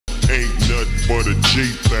ain't nothing but a G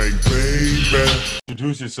thing, baby.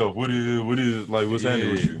 Introduce yourself. What is like? What's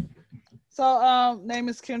happening with you? So, name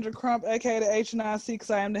is Kyndra Crump, aka the H9C, because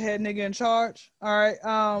I am the head nigga in charge. All right.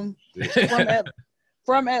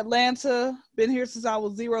 From Atlanta, been here since I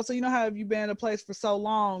was 0. So you know how if you've been in a place for so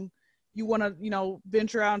long, you want to,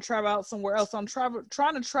 venture out and travel out somewhere else. So I'm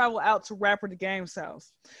trying to travel out to Rapper the Game's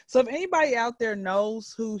house. So if anybody out there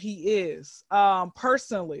knows who he is,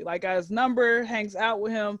 personally, like got his number, hangs out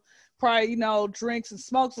with him, probably, drinks and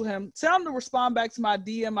smokes with him, tell him to respond back to my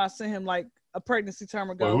DM I sent him like a pregnancy term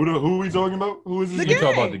ago. Wait, who are we talking about? Who is this? The You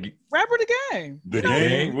game. talking about Rapper the Game. The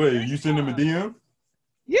game? Wait, you send him a DM?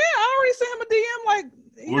 Yeah, I already sent him a DM. Like,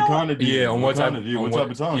 what kind of DM? Yeah, on what type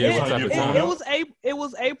of time? It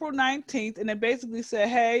was April 19th, and it basically said,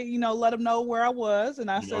 "Hey, let him know where I was." And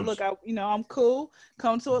I said, "Look, I'm cool.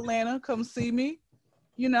 Come to Atlanta, come see me,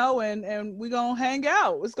 and we gonna hang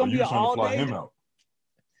out. It's gonna be an all day." Him out?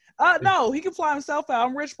 No, he can fly himself out.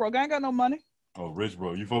 I'm rich, bro. I ain't got no money. Oh, rich,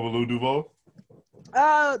 bro. You fuck with Lil Duval?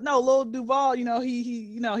 No, Lil Duval,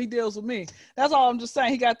 he deals with me. That's all I'm just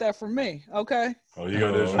saying. He got that from me, okay? Oh, you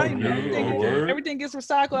got that from you? Everything gets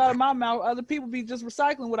recycled out of my mouth. Other people be just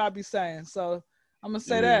recycling what I be saying. So I'm gonna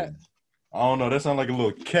say that. I don't know. That sounds like a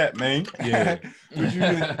little cat, man. Yeah.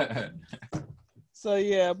 So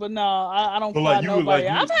yeah, but no, I don't fly nobody.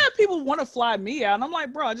 I've had people want to fly me out, and I'm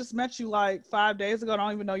like, bro, I just met you like 5 days ago. I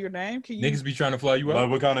don't even know your name. Can you? Niggas be trying to fly you out. Like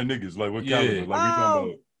what kind of niggas? Like what caliber? Like we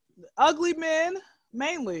talking about? Ugly men.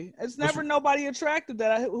 Mainly, it's never nobody attractive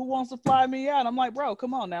who wants to fly me out. I'm like, bro,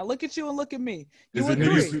 come on now, look at you and look at me. At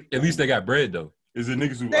least they got bread though. Is it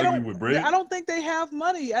niggas who ugly with bread? I don't think they have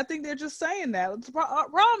money. I think they're just saying that. The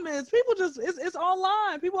problem is people it's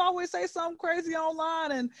online. People always say something crazy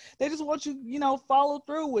online, and they just want you, follow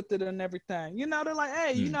through with it and everything. They're like,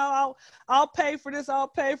 hey, I'll pay for this, I'll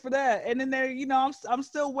pay for that, and then they're, I'm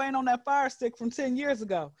still waiting on that fire stick from 10 years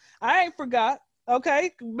ago. I ain't forgot.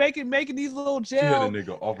 Okay, making these little jail. You had a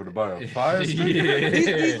nigga offer to buy a fire stick.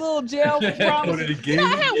 these little jail promises.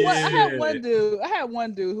 I had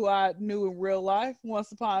one dude who I knew in real life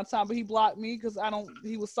once upon a time, but he blocked me because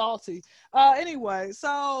he was salty. Anyway,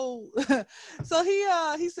 so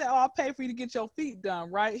he said, "Oh, I'll pay for you to get your feet done."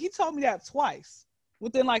 Right? He told me that twice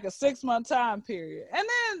within like a 6-month time period, and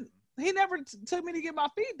then he never took me to get my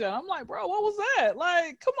feet done. I'm like, bro, what was that?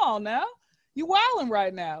 Like, come on now. You wilding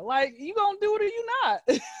right now. Like, you gonna do it or you not?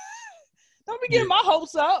 Don't be getting my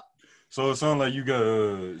hopes up. So it sounds like you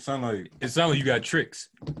got you got tricks.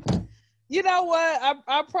 You know what?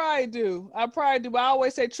 I probably do. But I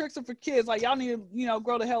always say tricks are for kids. Like, y'all need to,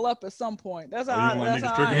 grow the hell up at some point. That's how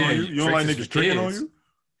You don't like niggas tricking on you?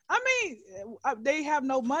 I mean, they have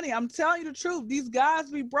no money. I'm telling you the truth. These guys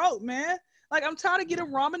be broke, man. Like, I'm trying to get a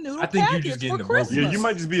ramen noodle package for Christmas. Yeah, you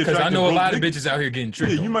might just be attracting. Because I know a lot of bitches out here getting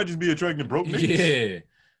tricked. Yeah, you might just be attracting broke niggas. Yeah.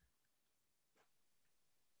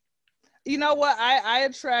 You know what? I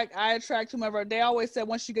attract whomever. They always said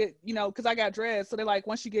once you get, because I got dreads, so they're like,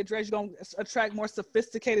 once you get dreads, you're gonna attract more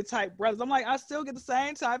sophisticated type brothers. I'm like, I still get the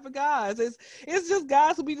same type of guys. It's just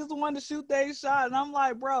guys who be just wanting to shoot their shot, and I'm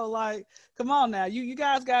like, bro, like, come on now, you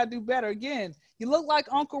guys gotta do better. Again, you look like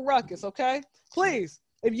Uncle Ruckus, okay? Please,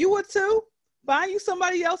 if you were 2. Find you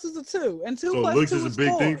somebody else is a 2, and 2 plus 2 is 4. So looks is a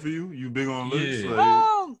big thing for you? You big on looks?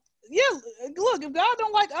 Yeah. Yeah. Look, if God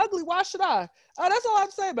don't like ugly, why should I? That's all I have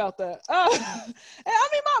to say about that. And I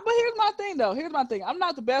mean, but here's my thing, though. I'm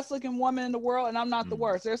not the best looking woman in the world, and I'm not the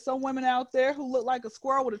worst. There's some women out there who look like a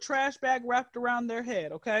squirrel with a trash bag wrapped around their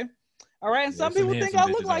head. Okay. All right, and some people think I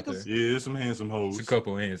look like a... Yeah, some handsome hoes. It's a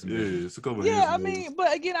couple handsome bitches. It's a couple handsome hoes. I mean,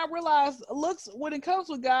 but again, I realize looks, when it comes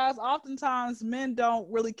with guys, oftentimes men don't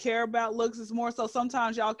really care about looks. It's more so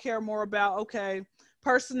sometimes y'all care more about, okay,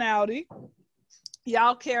 personality.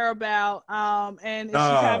 Y'all care about, and if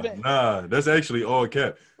Nah, that's actually all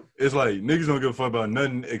cap. It's like, niggas don't give a fuck about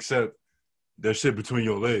nothing except that shit between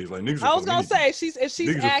your legs. Like, niggas I was going to say, if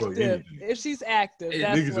she's active,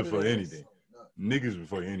 niggas are for anything. Niggas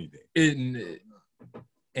for anything.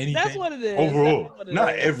 Anything. That's what it is. Overall,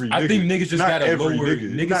 not every nigga. I think niggas just got to lower.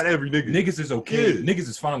 Not every nigga. Niggas is okay. Yeah. Niggas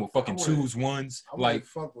is fine with fucking 2s, 1s. Like,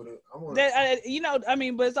 fuck with it. But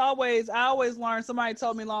it's always, I always learned, somebody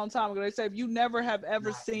told me a long time ago, they say, if you never have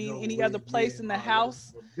ever seen any other place in the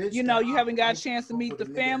house, you haven't got a chance to meet the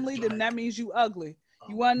family, then that means you ugly.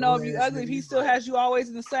 You want to know if you ugly, if he still has you always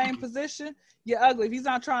in the same position, you're ugly. If he's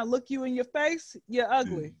not trying to look you in your face, you're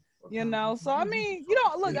ugly. So I mean,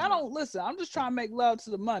 I don't listen. I'm just trying to make love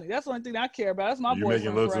to the money. That's the only thing I care about. That's my boyfriend.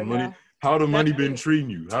 You making love to the money? Now. How the money been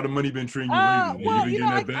treating you? How the money been treating you lately? You been getting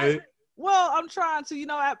that bag? Well, I'm trying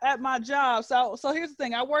to, at my job. So here's the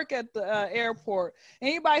thing. I work at the airport.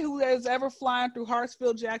 Anybody who is ever flying through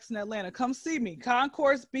Hartsfield, Jackson, Atlanta, come see me.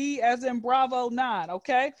 Concourse B as in Bravo 9,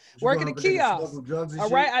 okay? Working the kiosk. All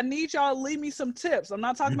right? I need y'all to leave me some tips. I'm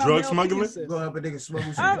not talking about drug smuggling? penises. Go help a nigga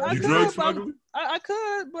smuggle some drugs. I You could, drug smuggling? I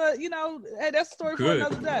could, but, hey, that's a story for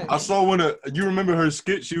another day. I saw you remember her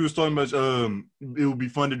skit? She was talking about it would be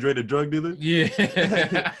fun to date a drug dealer. Yeah.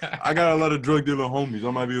 I got a lot of drug dealer homies.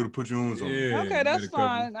 I might be able to put you on something. Yeah, okay, that's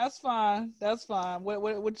fine. That's fine. That's fine.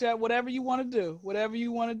 Whatever you want to do. Whatever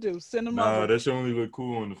you want to do. Send them over. Nah, that shit only look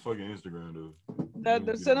cool on the fucking Instagram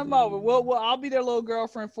though. Send them over. Well, I'll be their little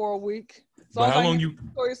girlfriend for a week. So but how long you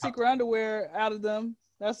Victoria's Secret underwear out of them?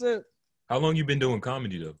 That's it. How long you been doing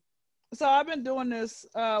comedy though? So I've been doing this.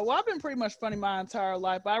 I've been pretty much funny my entire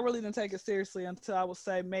life, but I really didn't take it seriously until I would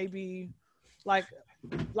say maybe like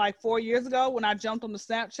 4 years ago when I jumped on the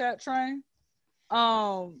Snapchat train.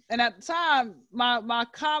 And at the time, my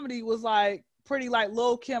comedy was like pretty like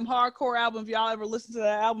Lil' Kim hardcore album. If y'all ever listened to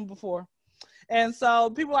that album before, and so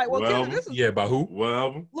people like, well, Kyndra, this is by who? What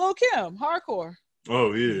album? Lil' Kim hardcore.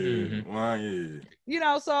 Oh yeah, Mm-hmm. Well,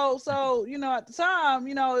 yeah. So at the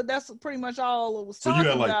time, that's pretty much all it was. So you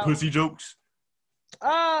had like about. pussy jokes?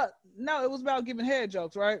 No, it was about giving head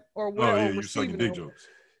jokes, right? Or you sucking dick jokes.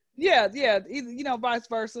 Yeah, either, vice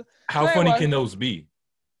versa. How funny can those be?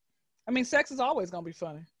 I mean, sex is always gonna be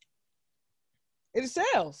funny. It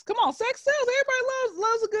sells. Come on, sex sells. Everybody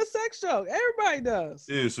loves a good sex joke. Everybody does.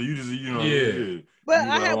 Yeah, so you just Yeah. But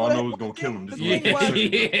I know it's gonna kill him. This I'm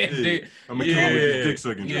gonna kill him with this dick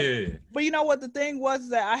sucking. Yeah. But you know what the thing was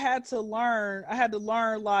that I had to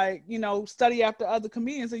learn like, study after other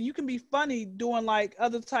comedians, and you can be funny doing like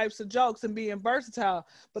other types of jokes and being versatile.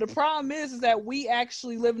 But the problem is that we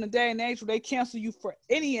actually live in a day and age where they cancel you for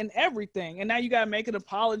any and everything. And now you gotta make an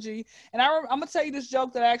apology. And I'm gonna tell you this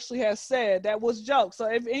joke that I actually has said that was joke. So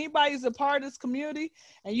if anybody's a part of this community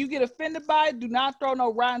and you get offended by it, do not throw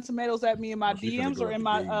no rotten tomatoes at me in my DMs or in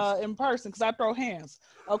my in person, because I throw hands.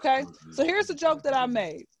 Okay, so here's the joke that I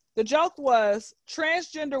made. The joke was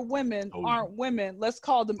transgender women aren't women. Let's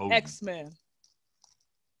call them X-Men.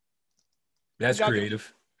 That's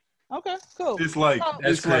creative. Okay, cool. It's like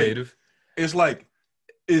that's creative. It's like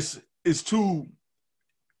it's too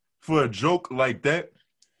for a joke like that.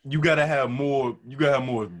 You gotta have more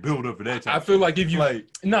build up for that time. I feel like if you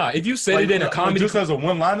said it in a comedy, just as a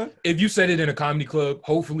one liner. If you said it in a comedy club,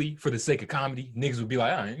 hopefully for the sake of comedy, niggas would be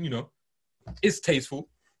like, all right, it's tasteful,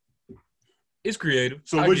 it's creative.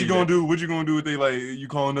 So what you gonna do? What you gonna do with they like you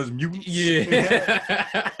calling us mutants?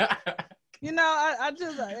 Yeah. I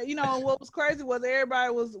just, what was crazy was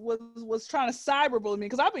everybody was trying to cyberbully me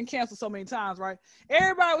because I've been canceled so many times, right?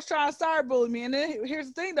 Everybody was trying to cyberbully me, and then here's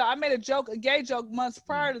the thing, though. I made a gay joke months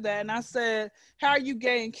prior to that, and I said, "How are you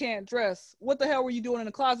gay and can't dress? What the hell were you doing in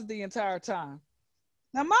the closet the entire time?"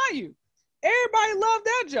 Now, mind you, everybody loved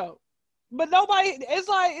that joke, but nobody. It's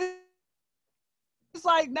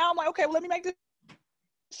like now I'm like, okay, well, let me make this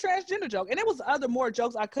transgender joke, and it was more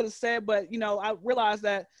jokes I could have said, but I realized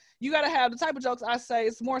that. You got to have the type of jokes I say.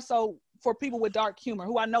 It's more so for people with dark humor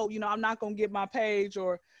who I know, I'm not going to get my page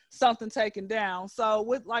or something taken down. So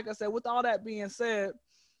like I said, with all that being said,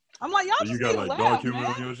 I'm like, y'all just need to laugh, dark humor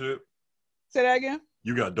man. on your shit? Say that again?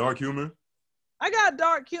 You got dark humor? I got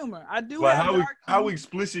dark humor. I do like have dark humor. How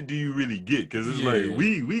explicit do you really get? Because it's like,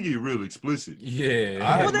 we get real explicit.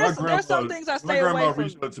 Yeah. There's some things I stay away from. My grandma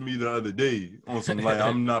reached out to me the other day on some like,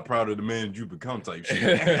 I'm not proud of the man you become type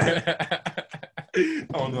shit.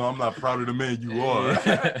 Oh no, I'm not proud of the man you are.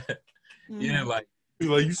 Yeah, like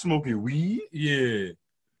you smoking weed? Yeah.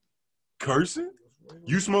 Cursing?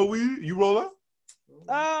 You smoke weed? You roll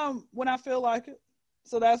out? When I feel like it.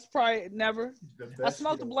 So that's probably never. I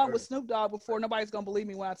smoked a blunt with Snoop Dogg before. Nobody's gonna believe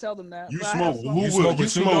me when I tell them that. You smoke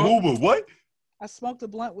who? What? I smoked a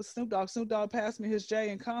blunt with Snoop Dogg. Snoop Dogg passed me his J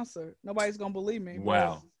in concert. Nobody's gonna believe me.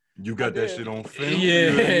 Wow. You got that shit on film?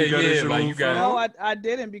 No, I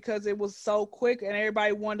didn't because it was so quick and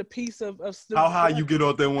everybody wanted a piece of Snoop. How high you get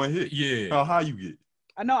off that one hit? Yeah. How high you get?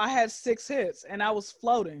 I know I had 6 hits and I was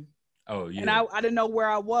floating. Oh yeah. And I didn't know where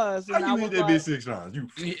I was. And How you hit that bitch 6 times?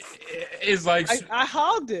 It's like I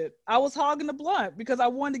hogged it. I was hogging the blunt because I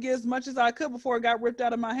wanted to get as much as I could before it got ripped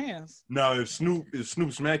out of my hands. Now, if Snoop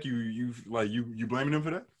smack you, you blaming him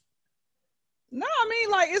for that? No, I mean,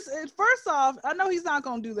 like it's first off, I know he's not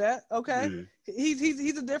gonna do that. Okay, yeah.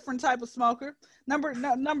 He's a different type of smoker. Number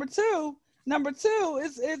two,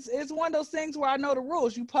 it's one of those things where I know the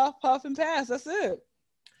rules. You puff and pass. That's it.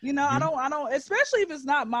 I don't. Especially if it's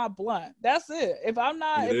not my blunt. That's it. If I'm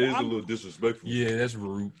not, it is a little disrespectful. Yeah, that's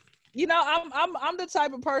rude. You know, I'm the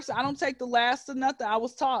type of person, I don't take the last of nothing. I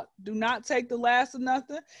was taught, do not take the last of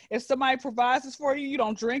nothing. If somebody provides this for you, you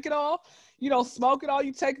don't drink it all. You don't smoke it all.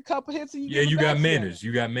 You take a couple hits and you give it you back got to manners. them.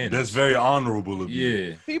 You got manners. That's very honorable of you.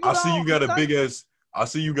 Yeah. People I see you got a don't- big ass. I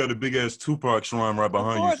see you got a big ass Tupac shrine right Of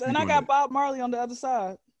behind you. course, and I Speak got on Bob Marley on the other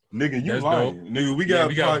side. that. Nigga, you That's lying. dope. Nigga, we Yeah, got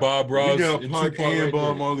we got Bob Ross We got and Pac Tupac and right Bob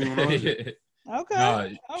there. Marley on ours. Okay. Nah,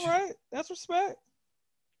 All right. That's respect.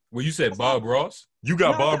 well, you said Bob Ross? You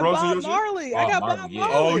got No, I Bob Ross in Bob your shit? Marley. I Bob got Marley, Bob yeah.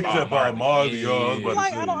 Marley. Oh, you said Bob Marley. Yeah, Yo, I was yeah, about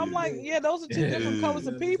Like, to I say, don't, I'm yeah. like, yeah, those are two different Yeah. colors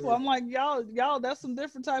of people. I'm like, y'all, that's some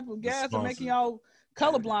different type of gas and making y'all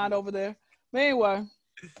colorblind over there. But anyway,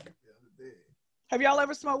 have y'all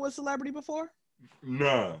ever smoked with a celebrity before?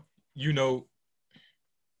 Nah. You know,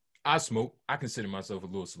 I smoke. I consider myself a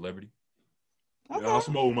little celebrity. Okay. Yeah, I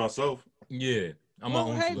smoke with myself. Yeah, I'm my Well,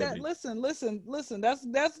 own hey, celebrity. listen.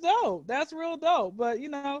 That's dope. That's real dope. But you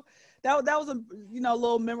know, that was a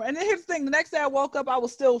little memory. And then here's the thing: the next day I woke up, I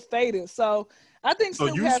was still faded. So I think So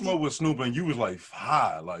Snoop you has. smoked with Snoop and you was like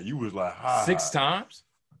high. Like you was like high. 6 times?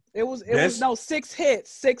 It was That's- no 6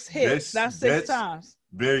 hits. 6 hits. Not 6 that's- times.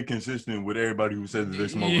 Very consistent with everybody who says that they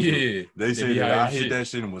smoke with Snoop. Yeah. They say be that high I as hit shit. that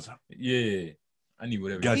shit and was Yeah. I need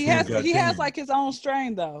whatever. Got He you, has got he has you. like his own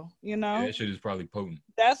strain though. You know, Yeah, that shit is probably potent.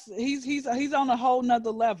 that's he's on a whole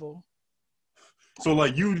nother level. So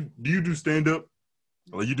like do you do stand up?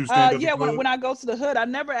 Like you do stand up? Yeah, when I go to the hood, I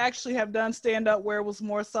never actually have done stand up where it was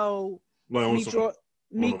more so like on me, some,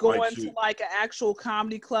 me on a mic going to shit. like an actual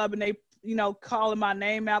comedy club and they calling my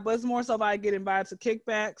name out. But it's more so if I get invited to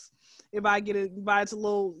kickbacks, if I get invited to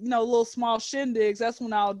little small shindigs, that's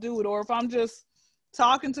when I'll do it. Or if I'm just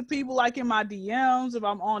talking to people like in my DMs, if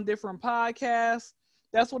I'm on different podcasts,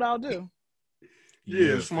 that's what I'll do.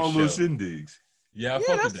 Yeah, for small little sure. shindigs. Yeah, I Yeah,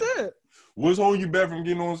 fuck that's with that. it. What's holding you back from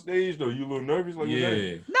getting on stage though? You a little nervous? Like Yeah.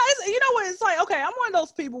 No, you know what? It's like, okay, I'm one of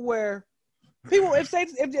those people where people, if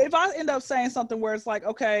I end up saying something where it's like,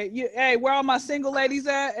 okay, hey, where are my single ladies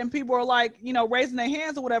at? And people are like, raising their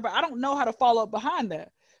hands or whatever. I don't know how to follow up behind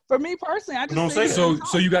that. For me personally, I just Don't sit say here that. and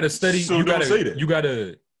So talk. you gotta study. So you don't gotta say that.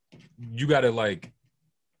 you gotta like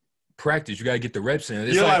practice. You gotta get the reps in.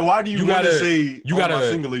 It's Yeah, like why do you want gotta to say you my gotta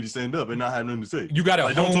single lady stand up and not have nothing to say? you gotta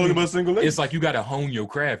Like, don't hone, talk about single ladies. it's like you gotta hone your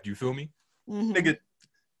craft. You feel me? Mhm. Nigga,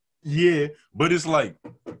 yeah, but it's like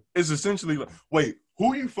it's essentially like, wait,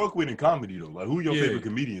 who you fuck with in comedy though? Like, who your Yeah. favorite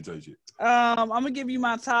comedian type shit? I'm gonna give you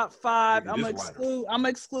my top 5. Nigga, I'm gonna this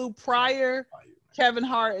exclude Pryor, Kevin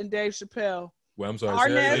Hart, and Dave Chappelle. Well, I'm sorry. Arnett-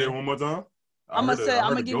 Say that Say it again. one more time. I'm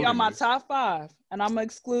gonna give y'all my top 5, and I'm gonna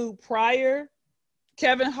exclude Pryor,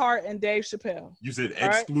 Kevin Hart, and Dave Chappelle. You said All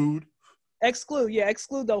right. exclude,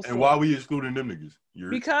 Exclude those. and 4. why we excluding them niggas?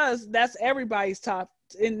 Because that's everybody's top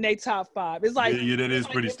in their top 5. It's like yeah, that is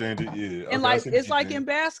like pretty in- standard. Yeah, and okay, I like see what it's you're like saying. in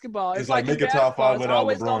basketball. It's like in make a top basketball, 5 it's without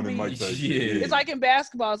always LeBron gonna and be- Mike Tyson. Yeah. It's like in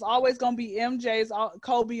basketball, it's always gonna be MJ's,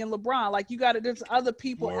 Kobe, and LeBron. Like there's other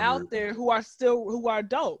people Word. out there who are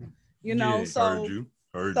dope. Yeah, So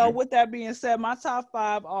Heard so you. with that being said, my top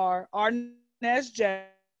 5 are Arnett J.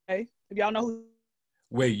 If y'all know who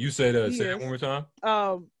Wait, you said He say that is. one more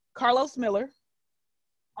time. Carlos Miller,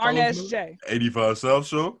 Carlos Arnett Miller? J. 85 South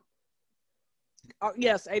Show.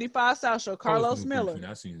 Yes, 85 South Show, Carlos Miller,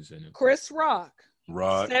 I seen this in Chris Rock,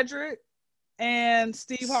 Rock. Cedric, and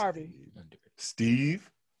Steve Harvey.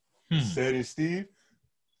 Steve. Hmm. Said it, Steve.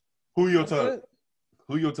 Who your That's top? it.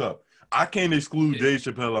 Who your top? I can't exclude Dave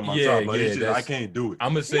Chappelle on my Yeah, top, but yeah, it's just I that's- can't do it. I'm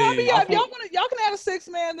gonna Y'all, say y'all can add a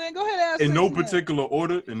 6-man then. Go ahead and add a In no 6-man.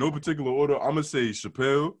 particular order, I'm gonna say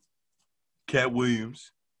Chappelle, Cat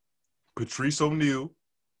Williams, Patrice O'Neal,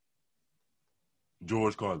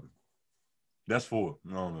 George Carlin. That's 4.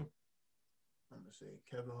 I don't know. I'm gonna say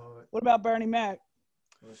Kevin Hart. What about Bernie Mac?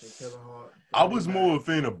 I'm gonna say Kevin Hart. I was more a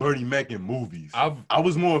fan of Bernie Mac in movies. I've I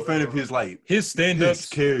was more a fan of his his stand-ups. his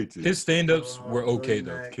character. His stand-ups were okay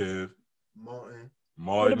though. Mac, Kev, Martin,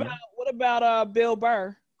 Martin, What about Bill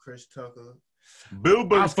Burr? Chris Tucker. Bill I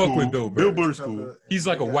Burr's fuck cool. with Bill Burr. Bill Burr's Tucker, cool. and He's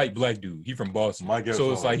like a they got- white black dude. He from Boston, Mike Epps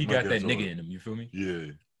so it's like he hard. got Mike that Epps nigga hard. in him. You feel me?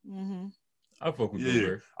 Yeah, Mm-hmm. I fuck with Bill yeah.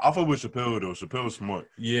 Burr. I fuck with Chappelle though. Chappelle's smart.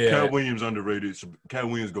 Yeah, Cat Williams underrated. Cat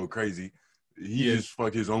Williams go crazy. He Yeah. just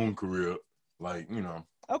fucked his own career up. Like, you know.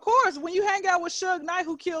 Of course, when you hang out with Suge Knight,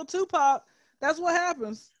 who killed Tupac, that's what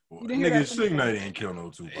happens. You didn't hear Nigga, that from Suge me. Knight ain't kill no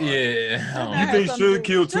Tupac. yeah. You Had think something to Suge do-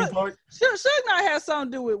 killed Suge- Tupac? Suge Knight has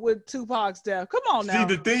something to do with Tupac's death. Come on now.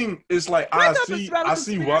 See, the thing is like Bring I up see about a why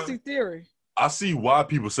conspiracy theory. I see why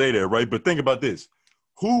people say that, right? But think about this.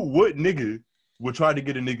 What nigga would try to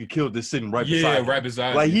get a nigga killed that's sitting right beside Yeah, him. right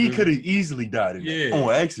beside Like, you, he dude. could have easily died in that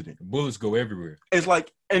on accident. Bullets go everywhere. It's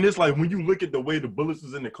like when you look at the way the bullets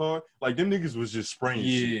was in the car, like them niggas was just spraying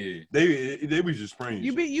shit. They was just spraying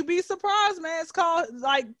You be surprised, man. It's called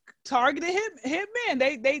like targeted hitmen.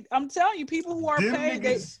 They I'm telling you, people who are them paid,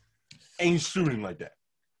 niggas ain't shooting like that.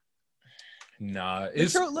 Nah,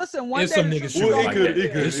 listen. One it's day some the niggas truth shooting is like gonna that. be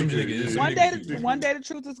revealed. It's some niggas. One day the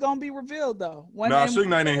truth is gonna be revealed, though. Suge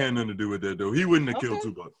Knight ain't had nothing to do with that though. He wouldn't have killed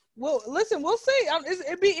Tupac. Well, listen, we'll see.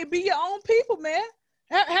 It be your own people, man.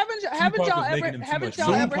 Haven't y'all ever had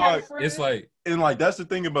a friend? It's like, and like that's the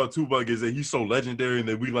thing about Tupac is that he's so legendary and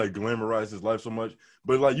that we like glamorize his life so much.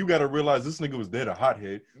 But like you got to realize this nigga was dead a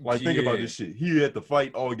hothead. Like think about this shit. He had to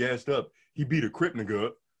fight all gassed up. He beat a Crip nigga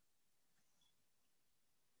up.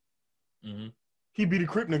 mm-hmm. He beat a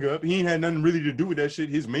Crip nigga up. He ain't had nothing really to do with that shit.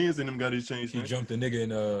 His mans and them got his chains. He jumped a nigga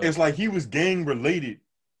in. It's like he was gang related.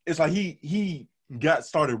 It's like he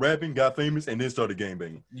started rapping, got famous, and then started gang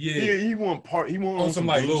banging. Yeah, he went on some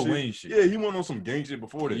like Lil Wayne shit. Yeah, he went on some gang shit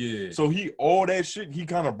before that. Yeah. So all that shit he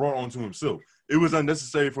kind of brought onto himself. It was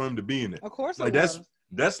unnecessary for him to be in it. Of course, like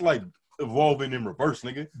that's like evolving in reverse,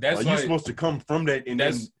 nigga. That's like you're supposed to come from that, and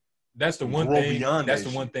that's the one thing. That's the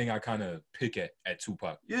one thing I kind of pick at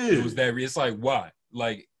Tupac. Yeah, it was that. It's like why,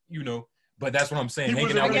 like But that's what I'm saying.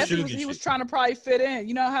 I guess he was trying to probably fit in.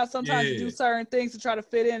 You know how sometimes you do certain things to try to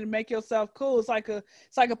fit in and make yourself cool. It's like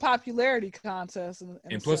a popularity contest.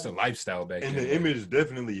 And plus the lifestyle back then. And the image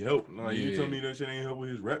definitely helped. Like you tell me that shit ain't help with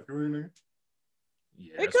his rap career, nigga?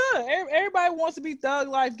 Yeah, it could. Everybody wants to be thug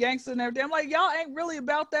life, gangster, and everything. I'm like, y'all ain't really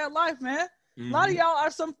about that life, man. Mm-hmm. A lot of y'all are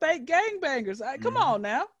some fake gangbangers. Come on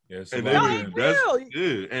now. Yes, and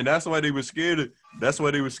that's why they were scared. That's why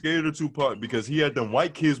they were scared of Tupac, because he had them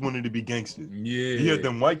white kids wanting to be gangsters. Yeah, he had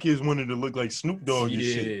them white kids wanting to look like Snoop Dogg and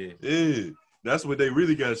shit. Yeah, that's what they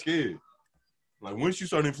really got scared. Like once you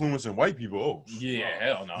start influencing white people,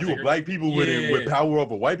 hell no. You a black people with power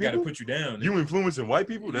over white people. Gotta put you down. You influencing white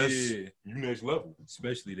people. That's you next level.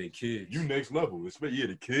 Especially they kids. You next level. Especially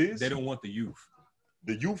the kids. They don't want the youth.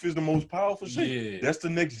 The youth is the most powerful shit. Yeah. That's the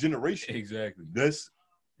next generation. Exactly.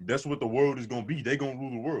 That's what the world is gonna be. They gonna rule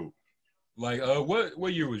the world. Like,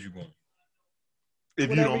 what year was you born? If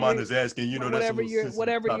whatever you don't mind us asking, whatever year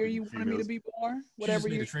you wanted me to be born. Whatever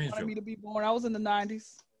year you wanted me to be born. I was in the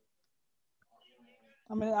 90s.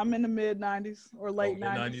 I'm in the mid 90s or late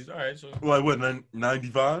 90s. All right, so like what,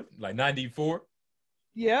 95? Like 94?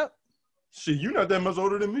 Yep. Shit, you're not that much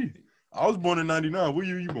older than me. I was born in 99. What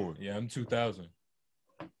year you born? Yeah, I'm 2000.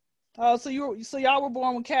 Oh, so y'all were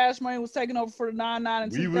born when Cash Money was taking over for the 99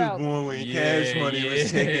 and 2000. We was born when Cash Money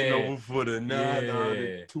was taking over for the 99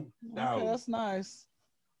 and 2000. Okay, that's nice.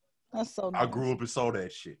 That's so nice. I grew up and saw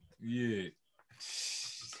that shit. Yeah.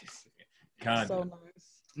 Kinda. So nice.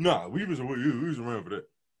 Nah, we was around for that.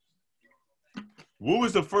 What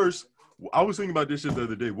was the first? I was thinking about this shit the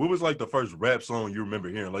other day. What was like the first rap song you remember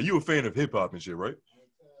hearing? Like you a fan of hip hop and shit, right?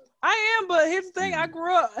 I am, but here's the thing. I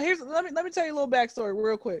grew up. Let me tell you a little backstory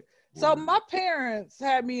real quick. So my parents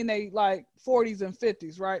had me in their like 40s and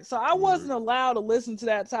 50s, right? So I wasn't allowed to listen to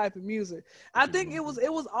that type of music. I think it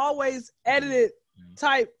was always edited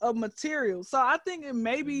type of material. So I think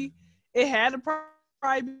it had to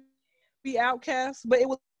probably be Outkast, but it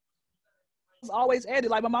was always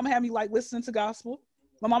edited. Like my mom had me like listening to gospel.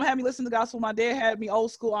 My dad had me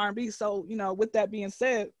old school R&B. So with that being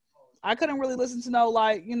said, I couldn't really listen to no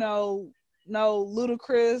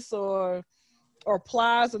Ludacris or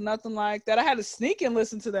Plies or nothing like that. I had to sneak and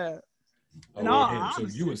listen to that. So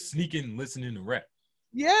you were sneaking listening to rap?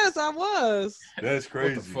 Yes, I was. That's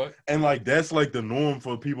crazy. What the fuck? And like that's like the norm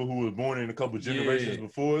for people who were born in a couple generations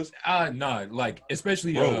before us. Nah, like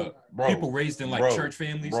especially people raised in like church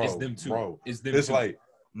families. It's them too. It's like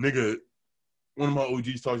nigga. One of my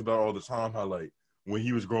OGs talks about all the time how like when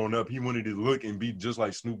he was growing up, he wanted to look and be just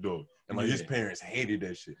like Snoop Dogg, and like his parents hated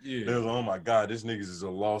that shit. Yeah. They was like, oh my god, this nigga is a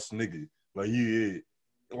lost nigga. Like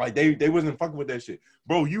like they wasn't fucking with that shit,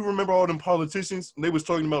 bro. You remember all them politicians? They was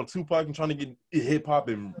talking about Tupac and trying to get hip hop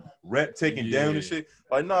and rap taken down and shit.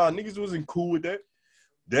 Like nah, niggas wasn't cool with that.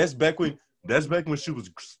 That's back when shit was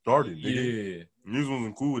started. Nigga. Yeah, niggas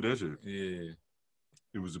wasn't cool with that shit. Yeah,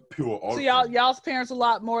 it was a pure art. So y'all's parents a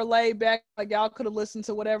lot more laid back. Like y'all could have listened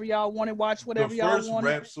to whatever y'all wanted, watch whatever y'all wanted. The first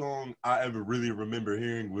rap song I ever really remember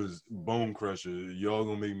hearing was Bone Crusher. Y'all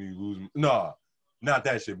gonna make me lose. Nah. Not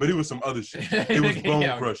that shit, but it was some other shit. It was Bone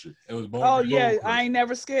Crusher. It was Bone. Oh yeah, I ain't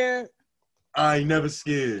never scared. I ain't never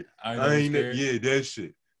scared. Yeah, that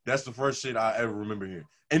shit. That's the first shit I ever remember hearing.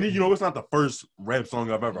 And then, it's not the first rap song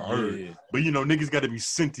I've ever heard. But, niggas got to be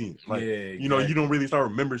sentient. Like, you don't really start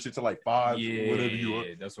remembering shit till like 5, whatever you are.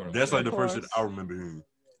 That's what I'm That's saying. like the first shit I remember hearing.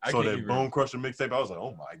 So that Bone Crusher mixtape, I was like,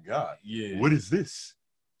 oh my God. Yeah. What is this?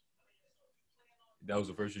 That was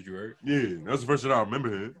the first shit you heard? Yeah, that was the first shit I remember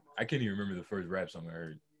hearing. I can't even remember the first rap song I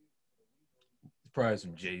heard. Probably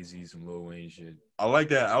some Jay-Z, some Lil Wayne shit. I like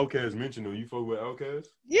that Outkast mention though. You fuck with Outkast?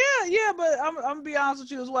 Yeah, but I'm gonna be honest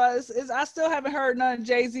with you as well. I still haven't heard none of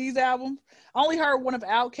Jay-Z's albums. I only heard one of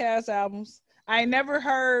Outkast's albums. I've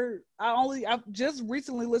just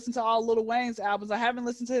recently listened to all Lil Wayne's albums. I haven't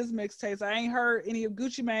listened to his mixtapes. I ain't heard any of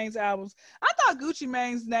Gucci Mane's albums. I thought Gucci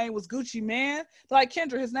Mane's name was Gucci Mane. Like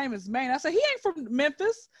Kyndra, his name is Mane. I said, he ain't from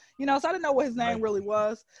Memphis, so I didn't know what his name really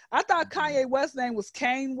was. I thought Kanye West's name was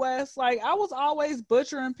Kane West. Like, I was always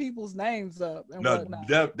butchering people's names up and whatnot.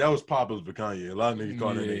 That was popular for Kanye. A lot of niggas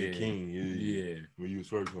called that nigga King. Yeah. When you was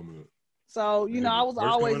first coming up. So, I was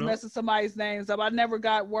always messing somebody's names up. I never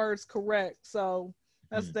got words correct. So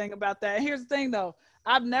that's the thing about that. And here's the thing, though.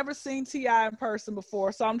 I've never seen T.I. in person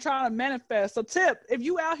before, so I'm trying to manifest. So, Tip, if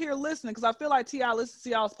you out here listening, because I feel like T.I. listens to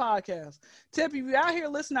y'all's podcast. Tip, if you out here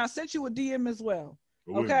listening, I sent you a DM as well.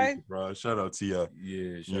 Okay? Shout out T.I.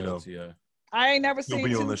 Yeah, shout out T.I. I ain't never seen You'll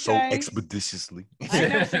be on the show expeditiously. I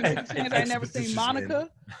ain't never seen 2 Chainz. I ain't never seen Monica.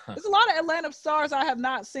 There's a lot of Atlanta stars I have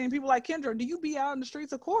not seen. People like Kyndra, do you be out in the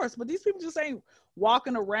streets? Of course. But these people just ain't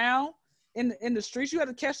walking around in the streets. You have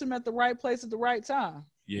to catch them at the right place at the right time.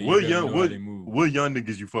 Yeah, what young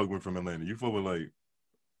niggas you fuck with from Atlanta? You fuck with like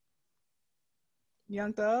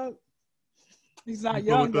Young Thug? He's not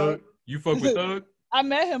young though. You fuck with Thug? I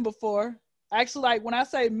met him before. Actually, like when I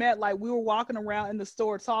say met, like we were walking around in the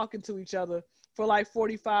store talking to each other for like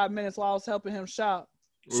 45 minutes while I was helping him shop.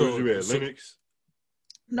 Where was you at, Lennox?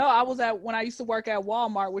 No, I was when I used to work at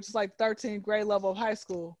Walmart, which is like 13th grade level of high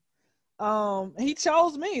school. He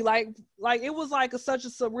chose me. Like it was like such a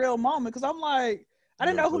surreal moment because I'm like, I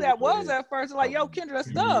didn't know who that was at first. Like, yo, Kyndra,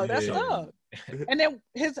 that's Thug. That's Thug. And then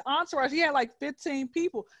his entourage, he had like 15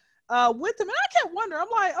 people with him. And I kept wondering, I'm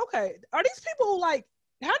like, okay, are these people like,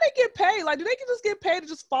 how they get paid? Like, do they just get paid to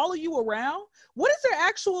just follow you around? What is their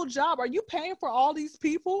actual job? Are you paying for all these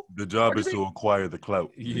people? The job is to acquire the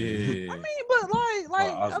clout. Yeah. I mean, but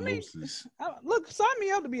look, sign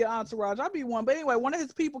me up to be an entourage. I'll be one. But anyway, one of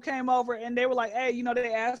his people came over and they were like, hey,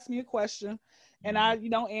 they asked me a question and I,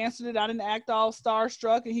 answered it. I didn't act all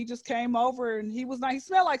starstruck and he just came over and he was nice. He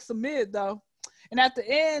smelled like some mid though. And at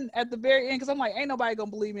the very end, because I'm like, ain't nobody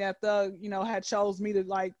gonna believe me that Thug, had chose me to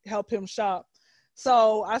like help him shop.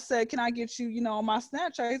 So I said, can I get you, on my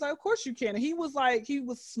Snapchat? He's like, of course you can. And he was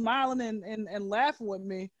smiling and laughing with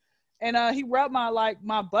me. And he rubbed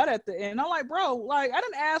my butt at the end. I'm like, bro, like, I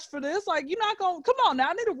didn't ask for this. Like, you're not going to, come on now.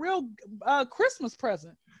 I need a real Christmas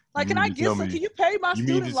present. Like, can I get some? Can you pay my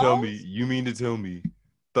student loans? You mean to tell me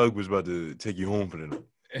Thug was about to take you home for the night?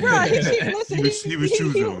 Right, he was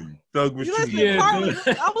choosing on you. Thug was choosing. Yeah,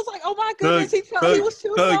 I was like, oh my goodness, he was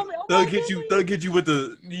choosing on me. Thug hit you with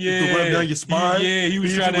the rub down your spine. Yeah, he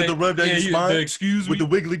was trying with the rub down your spine. Excuse me, with the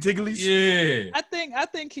wiggly tigglies. Yeah, I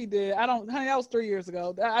think he did. Honey, that was 3 years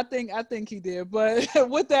ago. I think he did. But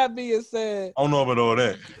with that being said, I don't know about all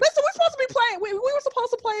that. Listen, we're supposed to be playing. We were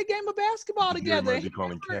supposed to play a game of basketball together. I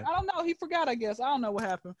don't know. He forgot. I guess I don't know what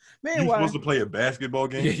happened. Man, you supposed to play a basketball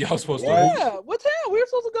game? Yeah, y'all supposed to. Yeah, what time? We were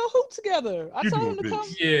supposed to go hoop together. I told him to come.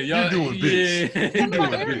 Yeah, y'all doing bitch. Come to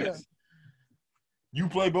my area. You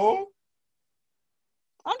play ball?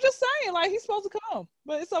 I'm just saying, like he's supposed to come,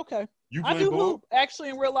 but it's okay. You play I do ball? hoop actually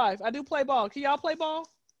in real life. I do play ball. Can y'all play ball?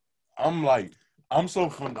 I'm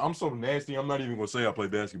so nasty. I'm not even gonna say I play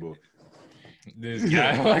basketball. This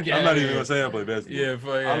guy, I'm not even gonna say I play basketball.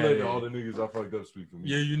 Yeah, I let all the niggas I fucked up speak for me.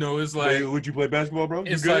 Yeah, it's like, would you play basketball, bro?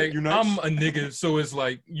 It's you good? like you nice? I'm a nigga, so it's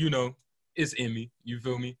like it's in me. You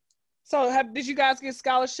feel me? So did you guys get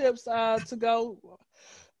scholarships to go?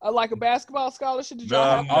 Like a basketball scholarship? Did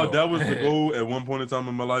y'all have that was the goal at one point in time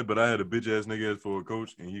in my life, but I had a bitch ass nigga for a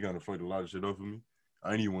coach, and he kind of fucked a lot of shit up for me. I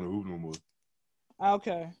didn't even want to hoop no more.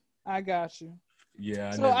 Okay, I got you. Yeah.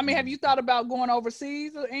 So I mean, have you thought about going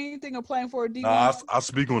overseas or anything, or playing for a D1? Nah, I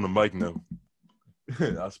speak on the mic now.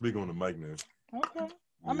 I speak on the mic now. Okay.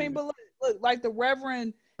 I mean, but look, like the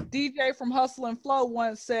Reverend DJ from Hustle and Flow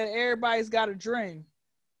once said, everybody's got a dream.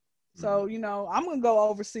 So I'm gonna go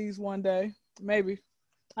overseas one day, maybe.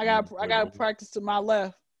 I got practice to my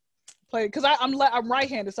left, play because I'm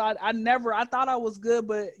right-handed, so I thought I was good,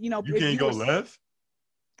 but you can't go left.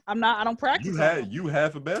 I'm not. I don't practice. You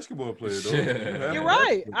half a basketball player though. You're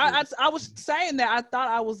right. I was saying that I thought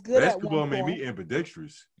I was good at one basketball. Made me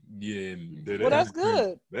ambidextrous. Yeah. Well, that's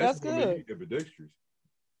good. That's good. Ambidextrous.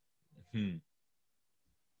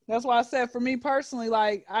 That's why I said for me personally,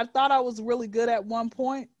 like I thought I was really good at one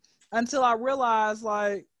point until I realized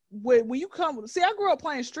like when you come see, I grew up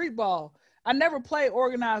playing street ball. I never played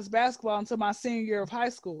organized basketball until my senior year of high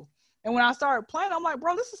school. And when I started playing, I'm like,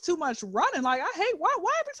 bro, this is too much running. Like I hate why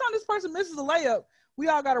every time this person misses a layup, we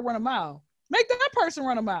all gotta run a mile. Make that person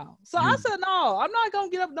run a mile. So I said, no, I'm not gonna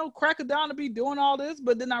get up no cracker down to be doing all this.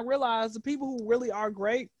 But then I realized the people who really are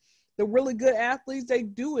great, the really good athletes, they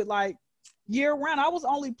do it like year round. I was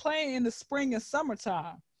only playing in the spring and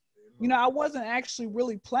summertime. You know, I wasn't actually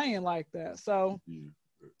really playing like that. So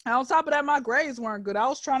and on top of that, my grades weren't good. I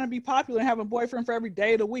was trying to be popular and have a boyfriend for every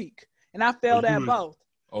day of the week. And I failed at both.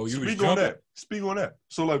 Oh, you Speak on that. Speak on that.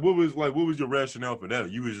 So what was your rationale for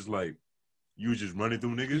that? You was just running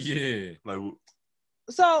through niggas? Yeah. Like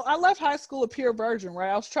so I left high school a pure virgin, right?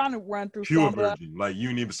 I was trying to run through pure virgin. Like you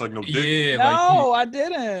didn't even suck no dick. Yeah. No, I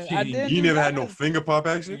didn't. I didn't. You never had no finger pop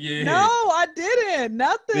action? Yeah. No, I didn't.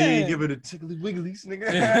 Nothing. They didn't give it a tickly wigglies,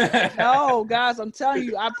 nigga. No, guys, I'm telling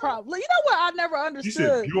you, I probably. You know what? I never understood. You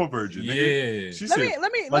said pure virgin. Nigga. Yeah. She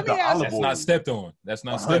let me ask. That's not stepped on. That's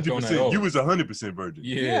not stepped on at all. You was 100% virgin.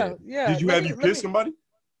 Yeah. Did you have you kissed somebody?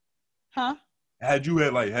 Huh? Had you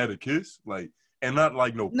had a kiss and not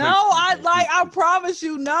like no. No, I promise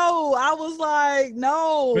you, no. I was like,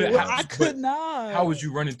 no, I could not. How was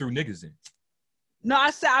you running through niggas then? No, I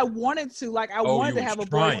said I wanted to. Like, I wanted to have a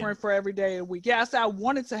trying. boyfriend for every day of the week. Yeah, I said I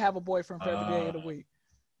wanted to have a boyfriend for every day of the week.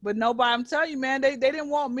 But nobody, I'm telling you, man, they didn't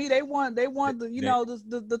want me. They want the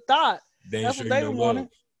the thought. That's what they wanted.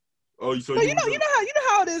 Oh, so you know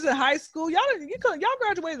how it is in high school. Y'all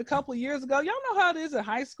graduated a couple of years ago. Y'all know how it is in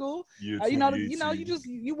high school. You want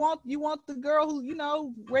the girl who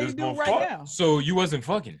ready to do it right now. So you wasn't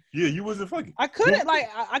fucking. Yeah, you wasn't fucking. I couldn't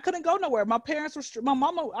I couldn't go nowhere. My parents were strict. My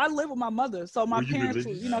mama. I lived with my mother, so my parents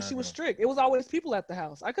were, she was strict. It was always people at the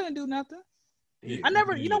house. I couldn't do nothing. Yeah, I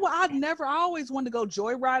never. You know what? I always wanted to go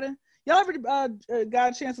joyriding. Y'all ever got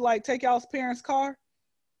a chance to like take y'all's parents' car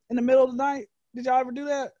in the middle of the night? Did y'all ever do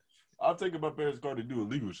that? I've taken my parents' car to do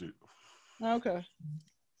illegal shit. Okay.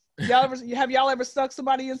 Have y'all ever stuck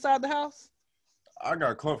somebody inside the house? I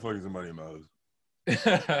got Crump fucking somebody in my house.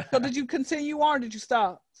 So did you continue on or did you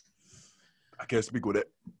stop? I can't speak with that.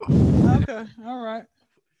 Okay. All right.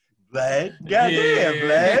 Vlad. Goddamn,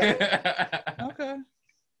 Vlad. Okay.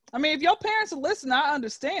 I mean, if your parents are listening, I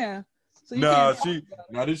understand. So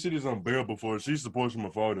this shit is unbearable for her. She supports my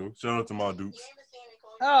father. Shout out to my dukes.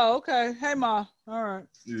 Oh, okay. Hey, Ma. All right.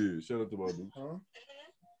 Yeah, shout out to my dukes. Huh?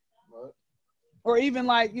 What? Or even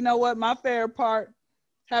like, you know what? My favorite part,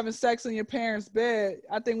 having sex in your parents' bed.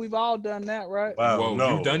 I think we've all done that, right? Wow, whoa,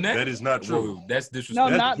 no, you've done that? That is not true. Whoa, that's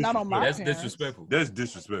disrespectful. No, not on my That's parents. disrespectful. That's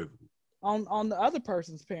disrespectful. On the other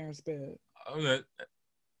person's parents' bed. Oh, that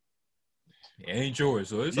it ain't yours,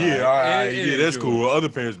 so it's yeah, all right. Yeah, that's yours. cool. Other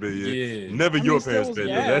parents' bed, Never your parents' bed.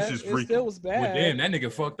 That's just freaky. It still was bad. Well, damn, that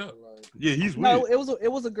nigga fucked up. Yeah, he's weird. No,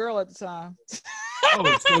 it was a girl at the time.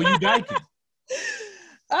 Oh, so you dyking?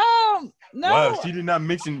 No. Wow, you did not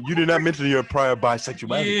mention your prior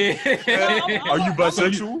bisexuality. Yeah. Are you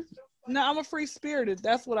bisexual? No, I'm a free spirited.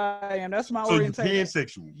 That's what I am. That's my so orientation. So you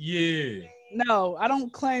pansexual? Yeah. No, I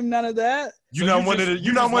don't claim none of that. You're not one of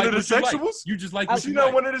the sexuals? You just like you're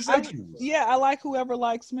not one of the sexuals. Yeah, I like whoever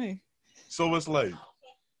likes me. So it's like,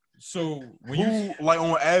 so like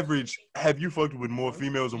on average, have you fucked with more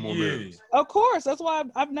females or more males? Of course, that's why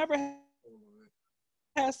I've never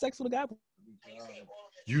had sex with a guy.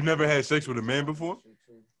 You never had sex with a man before?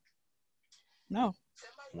 No.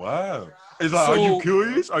 Wow. It's like, are you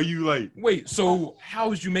curious? Are you like? Wait, so how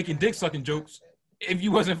was you making dick sucking jokes if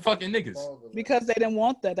you wasn't fucking niggas? Because they didn't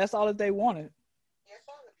want that. That's all that they wanted.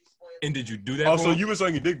 And did you do that? Oh, so you were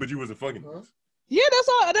sucking dick, but you wasn't fucking. Yeah, that's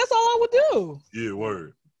all I would do. Yeah,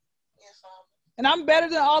 word. And I'm better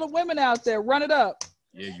than all the women out there. Run it up.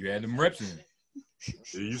 Yeah, you had them reps in.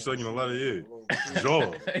 Yeah, you sucking a lot of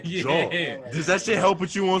jaw. Does that shit help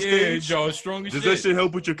with you on stage? Yeah, jaw strong as shit. Does that shit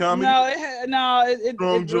help with your comedy? It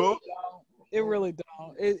strong jaw. It really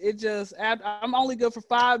don't. It just. I'm only good for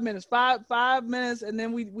 5 minutes. Five minutes, and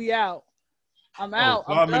then we out. I'm out.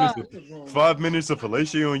 5 minutes of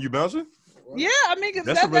fellatio and you bouncing? Yeah, I mean,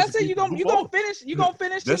 that's it. You gonna finish. You gonna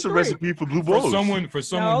finish. That's a recipe for blue balls. For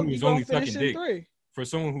someone who's only sucking dick. For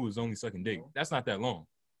someone who is only sucking dick, that's not that long.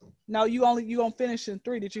 No, you gonna finish in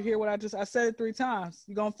 3. Did you hear what I said it 3 times?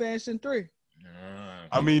 You gonna finish in 3.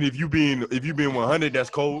 I mean, if you being 100, that's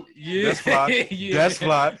cold. Yeah. That's fly. Yeah. That's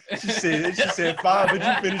fly. She said 5, but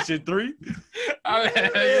you finished at 3.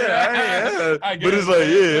 I But it's like,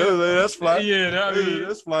 that's fly. Yeah,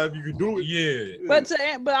 That's fly if you can do it. Yeah.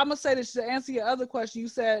 But I'm gonna say this to answer your other question. You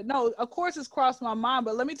said no. Of course, it's crossed my mind.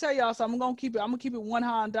 But let me tell y'all something. I'm gonna keep it one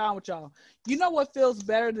hand down with y'all. You know what feels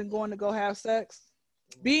better than going to go have sex?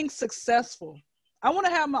 Being successful. I want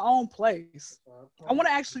to have my own place. I want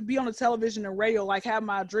to actually be on the television and radio, like have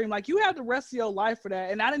my dream. Like you have the rest of your life for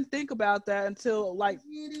that. And I didn't think about that until like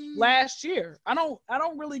last year. I don't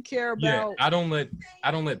really care about. Yeah, I don't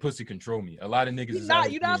let pussy control me. A lot of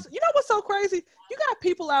niggas You know what's so crazy? You got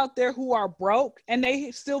people out there who are broke and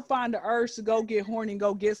they still find the urge to go get horny and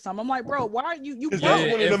go get some. I'm like, bro, why are you broke?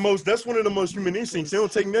 That's one of the most human instincts. It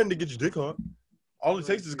don't take nothing to get your dick hard. All it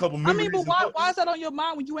takes is a couple memories. I mean, but why is that on your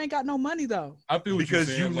mind when you ain't got no money though? I feel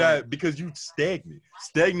because you stagnant.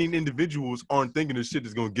 Stagnant individuals aren't thinking of shit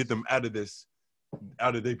that's gonna get them out of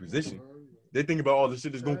their position. They think about all the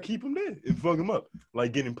shit that's gonna keep them there and fuck them up,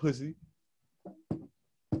 like getting pussy.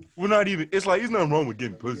 We're not even. It's like it's nothing wrong with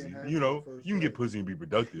getting pussy. You know, you can get pussy and be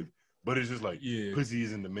productive, but it's just like pussy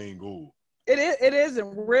isn't the main goal. It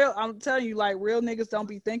isn't real. I'm telling you, like real niggas don't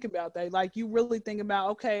be thinking about that. Like you really think about,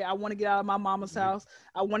 okay, I want to get out of my mama's house.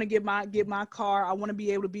 I want to get my car. I want to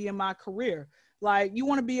be able to be in my career. Like you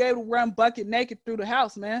want to be able to run bucket naked through the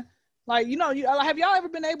house, man. Like have y'all ever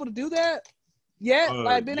been able to do that?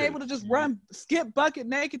 Like been able to just skip bucket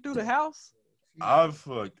naked through the house? I've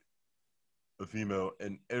fucked a female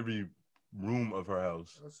in every room of her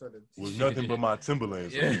house was nothing but my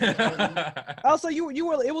Timberlands. Oh, so you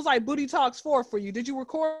were it was like Booty Talks 4 for you. Did you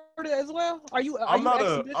record it as well? I'm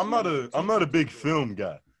not a big film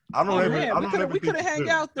guy. We could have hung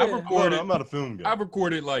out there. I'm not a film guy. I've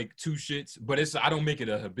recorded like 2 shits, but I don't make it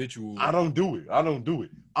a habitual. I don't do it.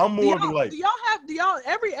 I'm more of like. Do y'all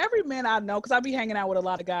every man I know, because I be hanging out with a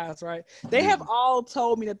lot of guys, right? They have all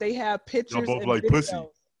told me that they have pictures. Y'all both and like videos. pussy.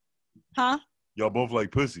 Huh? Y'all both like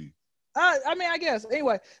pussy. I mean, I guess.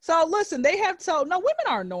 Anyway, so listen, they have told. No, women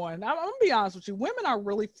are annoying. I'm gonna be honest with you. Women are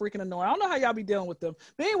really freaking annoying. I don't know how y'all be dealing with them.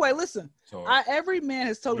 But anyway, listen. Every man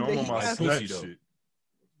has told me that he has pussy shit.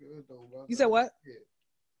 You said what?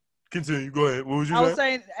 Continue. Go ahead. What was you saying? I was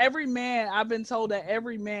saying every man. I've been told that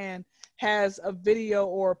every man has a video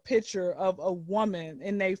or a picture of a woman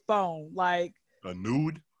in their phone, like a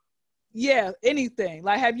nude. Yeah, anything.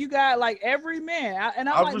 Like, have you got like every man?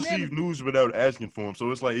 I've received news without asking for them,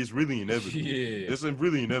 so it's like it's really inevitable. Yeah, it's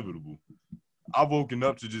really inevitable. I've woken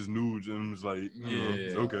up to just nudes and it's like,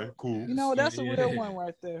 okay, cool. You know, that's a real one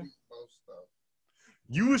right there.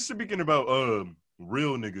 You were speaking about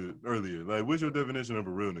real nigga earlier. Like, what's your definition of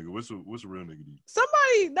a real nigga? What's a real nigga to you?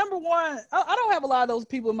 Somebody, number one, I don't have a lot of those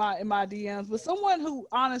people in my DMs, but someone who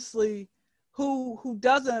honestly, who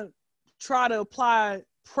doesn't try to apply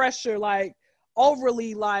pressure like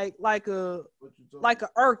overly like a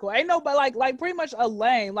Urkel. Ain't nobody like pretty much a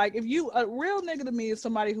lame. Like if you a real nigga to me is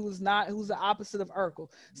somebody who's the opposite of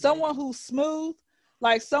Urkel. Someone who's smooth,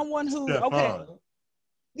 like someone who Stefan,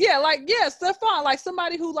 like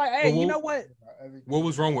somebody who like, hey, you know what? What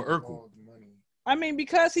was wrong with Urkel? I mean,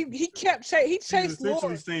 because he chased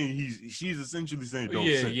Lord. She's essentially saying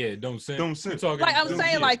don't sin. Like I'm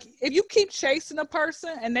saying, like if you keep chasing a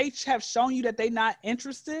person and they have shown you that they not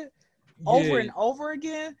interested over and over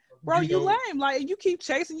again, bro, you lame. Like you keep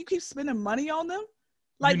chasing, you keep spending money on them.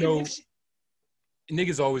 Like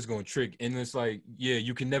niggas always gonna trick, and it's like,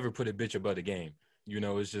 you can never put a bitch above the game. You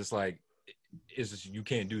know, it's just like you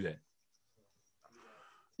can't do that.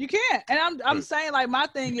 You can't. And I'm saying, like, my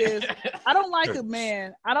thing is, I don't like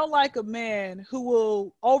a man who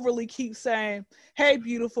will overly keep saying, hey,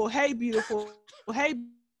 beautiful, hey, beautiful, hey,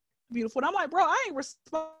 beautiful. And I'm like, bro, I ain't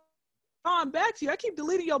respond back to you. I keep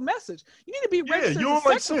deleting your message. You need to be registered as a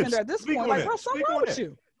sex offender at this point. Like, bro, something wrong with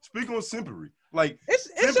you. Speak on simpery. Like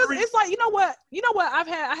it's like, you know what?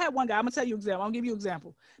 I had one guy. I'm gonna tell you an example. I'm gonna give you an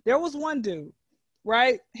example. There was one dude.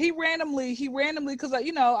 Right? He randomly, because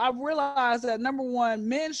I realized that number one,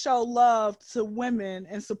 men show love to women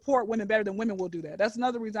and support women better than women will do that. That's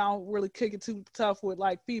another reason I don't really kick it too tough with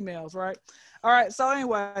like females, right? All right. So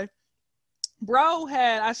anyway, bro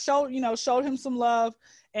showed him some love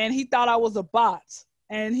and he thought I was a bot.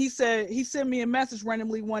 And he sent me a message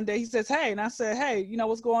randomly one day. He says, hey, and I said, hey,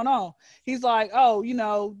 what's going on? He's like, oh,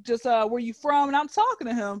 just where you from? And I'm talking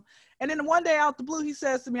to him. And then one day out the blue, he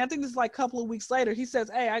says to me, I think this is like a couple of weeks later, he says,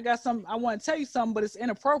 hey, I want to tell you something, but it's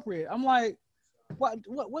inappropriate. I'm like, what,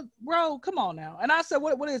 bro, come on now. And I said,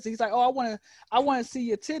 what is it? He's like, oh, I want to see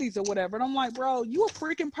your titties or whatever. And I'm like, bro, you a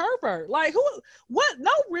freaking pervert. Like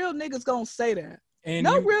no real nigga's going to say that. And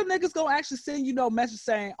no real niggas gonna actually send you no message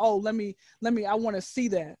saying, "Oh, let me, I want to see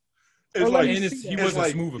that." It's Or like he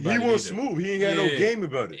wasn't smooth about it. He wasn't either. smooth. He ain't had no game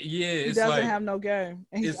about it. Yeah, He it's doesn't like have no game,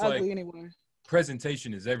 and he's it's ugly like- anyway.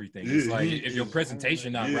 presentation is everything. It's like if your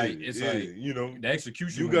presentation not right, it's like you know the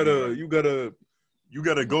execution. You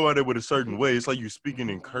gotta go at it with a certain way. It's like you speaking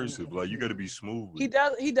in cursive. Like you gotta be smooth. He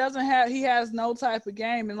has no type of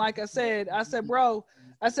game. And like I said, bro,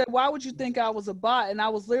 why would you think I was a bot? And I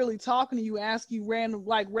was literally talking to you, asking you random,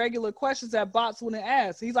 like regular questions that bots wouldn't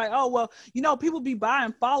ask. He's like, oh, well, people be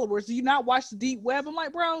buying followers. Do you not watch the deep web? I'm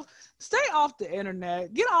like, bro, stay off the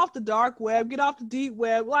internet. Get off the dark web. Get off the deep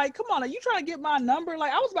web. Like, come on. Are you trying to get my number?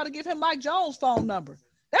 Like, I was about to give him Mike Jones' phone number.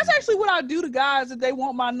 That's actually what I do to guys if they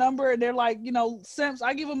want my number and they're like, simps.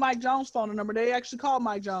 I give them Mike Jones' phone number. They actually call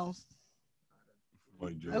Mike Jones.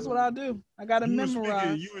 That's what I do. I gotta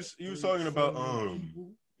memorize. You was talking about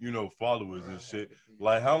followers and shit.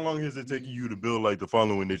 Like, how long has it taken you to build like the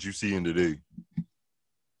following that you see in today?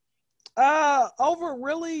 Over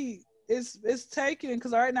really, it's taken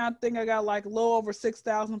because right now I think I got like a little over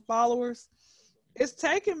 6,000 followers. It's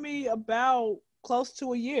taken me about close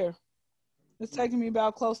to a year. It's taking me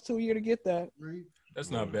about close to a year to get that. That's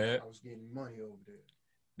not bad. I was getting money over there.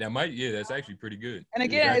 That's actually pretty good. And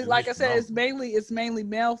again, like I said, it's mainly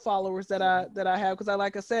male followers that I have because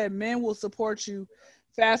like I said, men will support you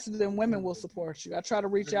faster than women will support you. I try to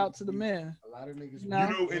reach out to the men. A lot of niggas,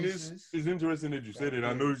 and it's interesting that you said it.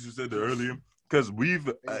 I know you said that earlier. Because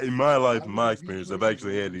in my life, my experience, I've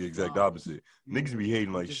actually had the exact opposite. Niggas be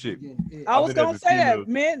hating like shit. I was going to say that.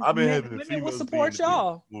 Men will support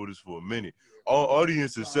y'all. For this for a minute. Our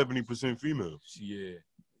audience is 70% female. Yeah.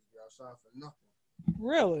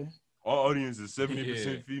 Really? Our audience is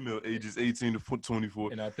 70% female, ages 18 to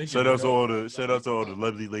 24. And I think shout out to all the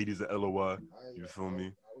lovely ladies at LOI. You feel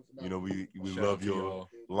me? We love your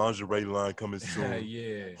lingerie line coming soon.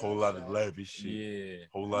 Yeah. Whole lot of lavish shit. Yeah.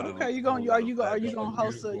 Whole lot of. Okay, are you gonna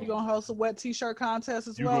host a wet t-shirt contest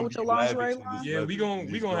as well with your lingerie line? Yeah, we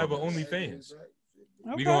gonna have an OnlyFans.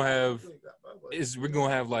 Okay. We're gonna have it's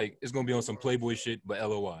gonna be on some Playboy shit, but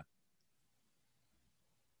LOI.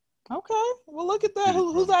 Okay, well look at that.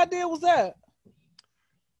 Whose idea was that?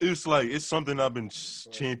 It's something I've been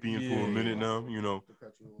championing for a minute now,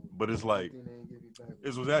 But it's like,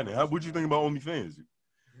 it's what's happening. What you think about OnlyFans?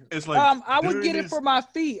 It's like I would get it for my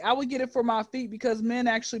feet. I would get it for my feet because men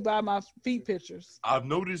actually buy my feet pictures. I've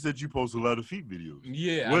noticed that you post a lot of feet videos.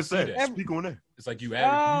 Yeah, what's that? Speak on that. It's like you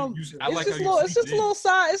add. It's just a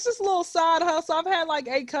little side hustle. I've had like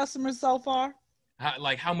 8 customers so far.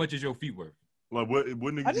 How much is your feet worth? Like what?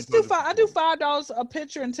 I just do I do $5 a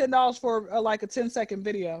picture and $10 for like a 10-second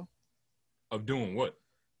video. Of doing what?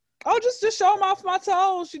 Oh, just showing off my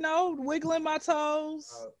toes. Wiggling my toes.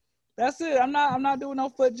 That's it. I'm not doing no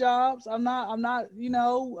foot jobs. I'm not. You're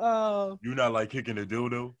not like kicking a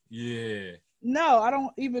dildo. Yeah. No, I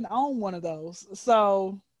don't even own one of those.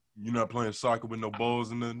 So. You're not playing soccer with no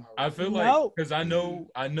balls and nothing. I feel like because I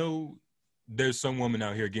know there's some women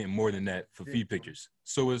out here getting more than that for feet pictures.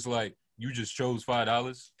 So it's like. You just chose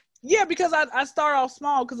 $5? Yeah, because I start off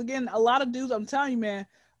small. Because again, a lot of dudes, I'm telling you, man,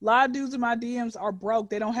 a lot of dudes in my DMs are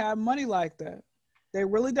broke. They don't have money like that. They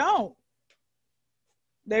really don't.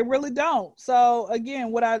 So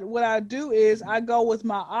again, what I do is I go with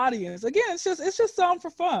my audience. Again, it's just something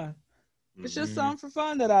for fun. It's just something for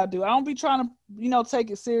fun that I do. I don't be trying to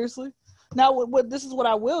take it seriously. Now, this is what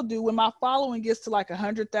I will do when my following gets to like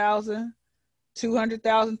 100,000,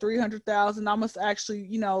 200,000, 300,000. I must actually,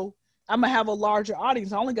 I'm gonna have a larger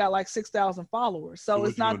audience. I only got like 6,000 followers, so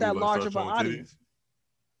it's not that large of an audience.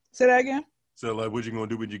 Say that again. So, like, what you gonna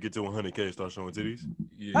do when you get to 100K? Start showing titties?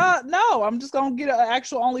 Yeah. No, I'm just gonna get an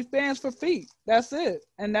actual OnlyFans for feet. That's it,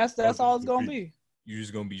 and that's all it's gonna be. You're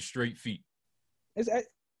just gonna be straight feet. And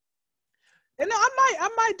I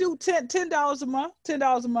might do $10 a month.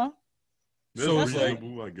 $10 a month. So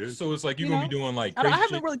it's like you're gonna be doing like crazy I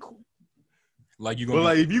haven't shit. Really. Like you gonna.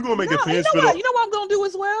 But if you gonna make a fan you know what I'm gonna do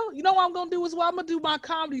as well. I'm gonna do my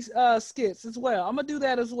comedy skits as well. I'm gonna do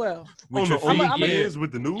that as well. With your feet,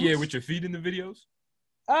 with the news. Yeah, with your feet in the videos.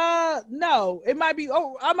 No, it might be.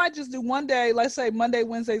 Oh, I might just do one day. Let's say Monday,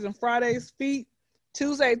 Wednesdays, and Fridays feet.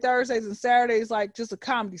 Tuesday, Thursdays, and Saturdays like just a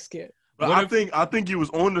comedy skit. But I think you was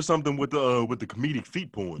on to something with the comedic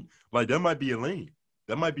feet porn. Like that might be a lane.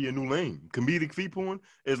 That might be a new lane. Comedic feet porn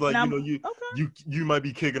is like, you might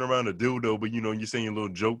be kicking around a dildo, but you're saying little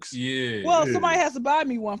jokes. Yeah. Well, somebody has to buy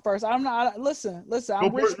me one first. I'm not. Listen.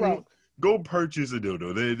 I'm rich broke. Go purchase a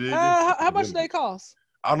dildo. How much do they cost?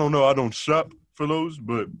 I don't know. I don't shop. for those,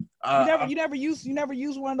 but you never used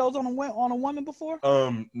one of those on a woman before.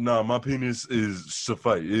 No, my penis is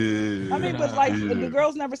suffice. Yeah. I mean, but like the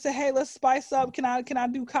girls never say, "Hey, let's spice up. Can I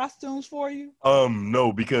do costumes for you?"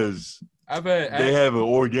 No, because they have an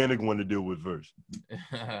organic one to deal with first.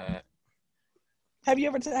 Have you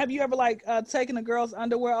ever like taken a girl's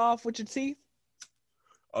underwear off with your teeth?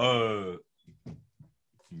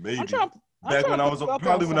 Maybe. Back when I was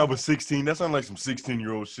probably when I was 16. That sounded like some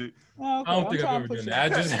 16-year-old shit. Oh, okay. I don't think I've ever done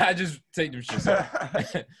that. I just take them shits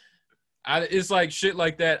off. It's like shit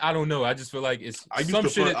like that. I don't know. I just feel like it's I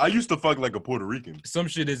used to fuck like a Puerto Rican. Some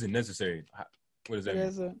shit isn't necessary. What does that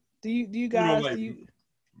mean? Do you guys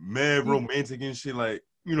mad romantic and shit, like,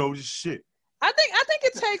 just shit. I think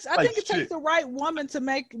it takes the right woman to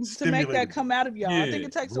make that come out of y'all. Yeah, I think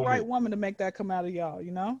it takes the right woman to make that come out of y'all,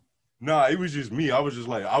 Nah, it was just me. I was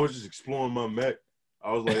just exploring my Mac.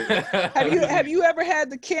 I was like, have you ever had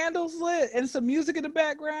the candles lit and some music in the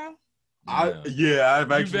background? I've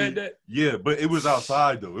actually. Yeah, but it was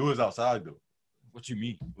outside though. What you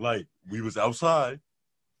mean? Like, we was outside,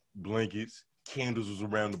 blankets, candles was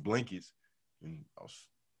around the blankets, and I was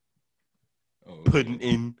putting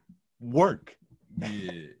in work.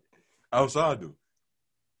 Yeah. Outside though.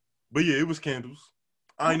 But yeah, it was candles.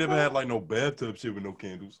 I ain't never had like no bathtub shit with no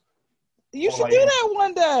candles. You should do that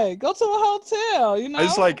one day. Go to a hotel,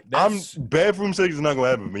 It's like bathroom sex is not gonna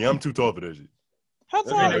happen for me. I'm too tall for that shit. How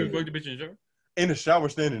tall are you? The bitch in the shower? In the shower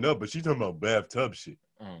standing up, but she talking about bathtub shit.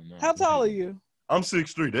 Oh no. How tall are you? I'm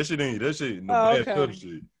 6'3". That shit no bathtub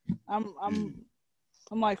shit. I'm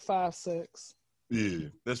like 5'6". Yeah,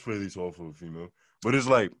 that's pretty tall for a female. But it's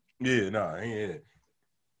like, nah.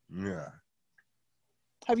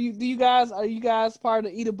 Are you guys part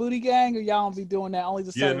of the Eat a Booty gang, or y'all don't be doing that? Only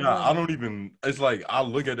the certain women? I don't even. It's like I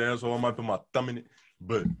look at the asshole, I might put my thumb in it,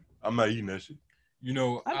 but I'm not eating that shit.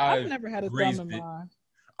 I've never had a thumb in mine.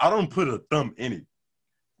 I don't put a thumb in it.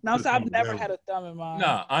 No, so I've never had a thumb in mine.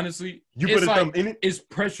 Nah, honestly, you put a thumb in it. It's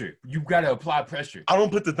pressure. You gotta apply pressure. I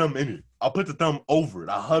don't put the thumb in it. I put the thumb over it.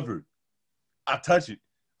 I hover it. I touch it.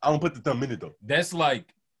 I don't put the thumb in it though. That's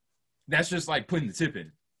just like putting the tip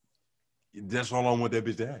in. That's all I want that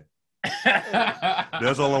bitch to have.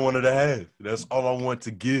 That's all I wanted to have. That's all I want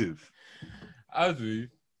to give. I see.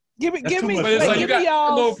 Give me but it's like you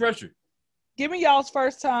got a little pressure. Give me y'all's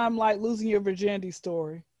first time like losing your virginity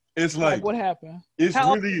story. It's like what happened? It's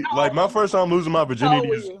really like my first time losing my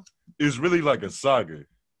virginity is really like a saga.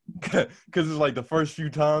 Cause it's like the first few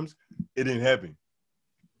times it didn't happen.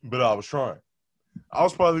 But I was trying. I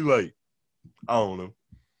was probably like, I don't know.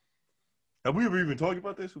 Have we ever even talked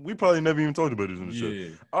about this? We probably never even talked about this in the show.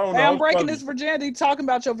 I don't know. Hey, I'm breaking this virginity, talking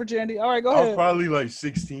about your virginity. All right, go ahead. I was probably like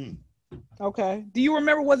 16. Okay. Do you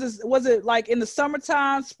remember, was it like in the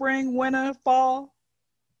summertime, spring, winter, fall?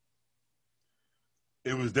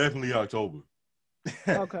 It was definitely October.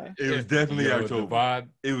 Okay. It was definitely October. The vibe.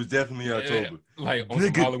 It was definitely October. Like on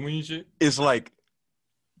some Halloween shit? It's like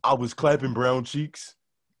I was clapping brown cheeks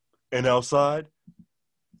and outside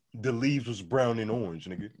the leaves was brown and orange,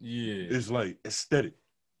 nigga. Yeah. It's like aesthetic.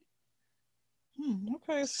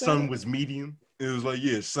 Okay. Sun was medium. It was like,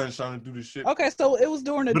 sun shining through the shit. Okay, so it was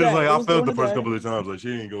during the day. But it's like I felt the first couple of times like she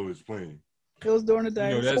didn't go explain. It was during the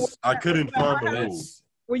day. I couldn't find the hole.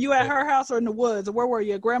 Were you at her house or in the woods? Or where were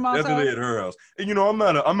you? At grandma's house? Definitely at her house. And I'm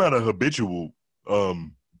not a habitual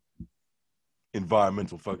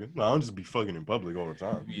environmental fucking. No, I don't just be fucking in public all the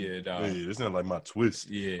time. Yeah, dog. Yeah, it's not like my twist.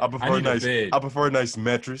 Yeah. I prefer a nice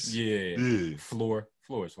mattress. Yeah. Floor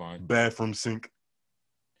is fine. Bathroom sink.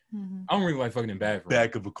 Mm-hmm. I don't really like fucking in bathroom.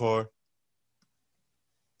 Back of a car.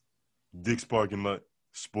 Dick's parking lot.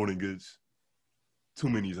 Sporting goods. Too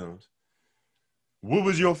many times. What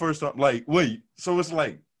was your first time? Like, wait. So it's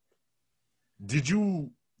like, did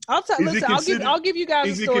you? I'll give you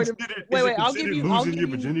guys a story. Wait. I'll give you losing your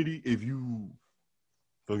virginity if you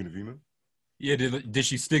fucking a female. Yeah. Did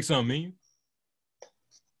she stick something in you?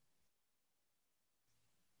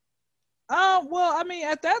 Well, I mean,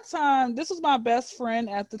 at that time, this was my best friend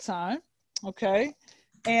at the time. Okay,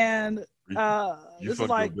 and this was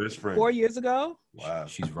like 4 years ago. Wow,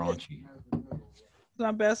 she's raunchy.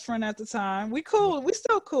 My best friend at the time. We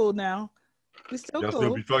still cool now. We still Y'all cool.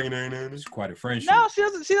 Still be fucking her and It's quite a friendship. No, she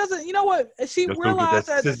doesn't. You know what? She realized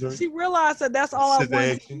that that's all I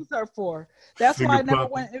wanted to use her for. That's why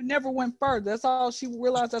it never went further. That's all she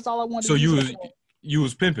realized. That's all I wanted. So you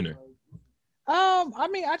was pimping her. I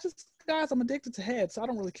mean, I'm addicted to head, so I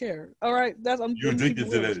don't really care. All right, you're addicted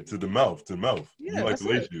to the mouth. Yeah, you like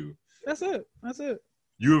fellatio. That's it.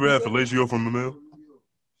 You ever had fellatio from a male?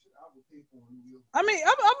 I mean,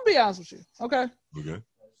 I'm gonna be honest with you. Okay.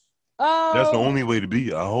 That's the only way to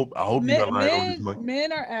be. I hope you got lying on this mic.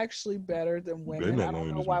 Men are actually better than women. I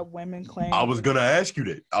don't know why women claim. I was gonna ask you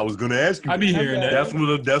that. I be hearing that.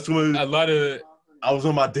 That's what a lot of. I was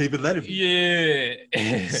on my David Letterman.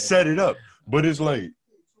 Yeah. Set it up, but it's like,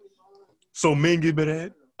 so men get better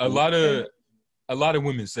at. A lot of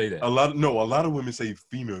women say that. A lot of women say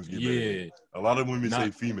females get better. Yeah. A lot of women say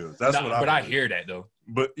females. That's what I hear that though.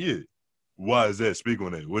 But yeah. Why is that? Speak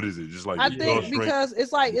on that. What is it? Just like I think because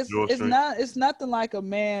it's like it's nothing like a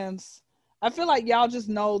man's. I feel like y'all just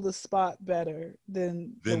know the spot better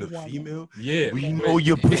than the female. Yeah, we know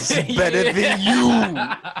your pussy better than you.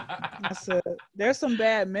 I said there's some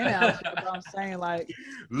bad men out there. But I'm saying like,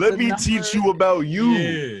 let me teach you about you.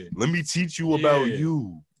 Yeah. Let me teach you about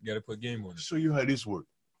you. You gotta put game on it. Show you how this works.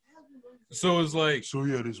 So it's like show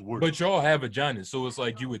you how this works. But y'all have vaginas, so it's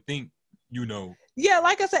like you would think, you know. Yeah,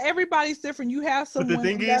 like I said, everybody's different. You have some. But the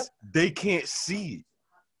thing is, they can't see it.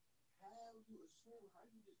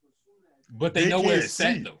 But they know where it's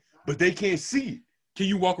at, though. But they can't see it. Can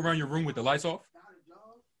you walk around your room with the lights off?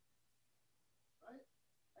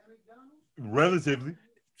 Relatively.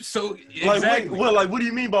 So exactly. What do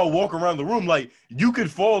you mean by walk around the room? Like you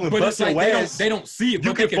could fall and bust your ass. They don't see it.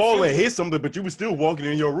 You could fall and hit something, but you were still walking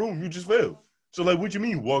in your room. You just fell. So like, what you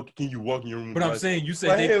mean walk? Can you walk in your room? But I'm saying you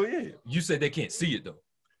said you said they can't see it though.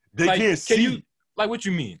 They can't see. Like what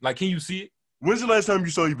you mean? Like can you see it? When's the last time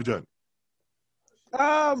you saw your vagina?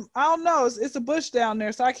 I don't know. It's a bush down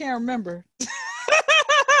there, so I can't remember.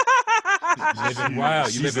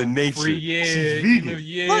 You live in nature. Yeah, she's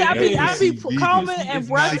vegan. Look, I be combing and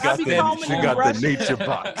brushing. I be combing and brushing. She got the nature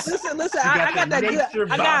box. Listen. I got that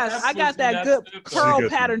good. I got that good curl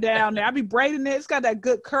pattern down there. I be braiding it. It's got that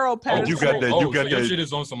good curl pattern. You got that. You got that. Your shit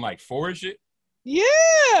is on some like forest shit. Yeah,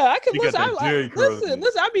 I can listen.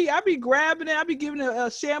 Listen, I be grabbing it. I be giving it a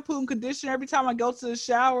shampoo and conditioner every time I go to the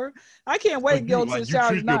shower. I can't wait to go to the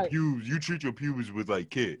shower tonight. You treat your pubes with like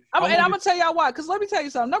care. And I'm gonna tell y'all why. Because let me tell you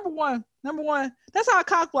something. Number one, that's how I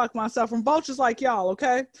cock block myself from vultures like y'all.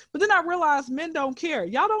 Okay, but then I realized men don't care.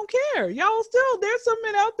 Y'all don't care. Y'all still there's some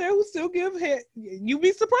men out there who still give head. You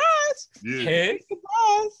be surprised. Yeah. Head.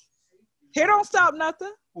 Surprised. Hair don't stop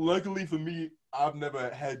nothing. Luckily for me, I've never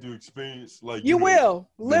had to experience like you will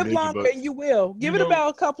live longer and you will give it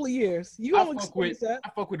about a couple of years. You won't experience that. I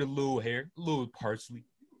fuck with a little hair, a little parsley,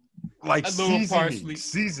 like a little parsley,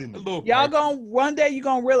 seasoning. Y'all gonna one day you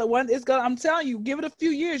gonna really I'm telling you, give it a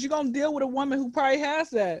few years. You're gonna deal with a woman who probably has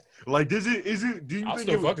that. Like, is it? Do you I'll think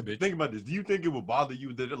still fuck a bitch? Think about this. Do you think it would bother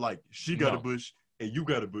you that like she got a bush and you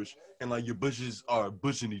got a bush and like your bushes are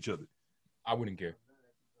bushing each other? I wouldn't care.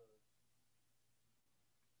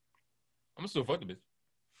 I'm still fuck the bitch.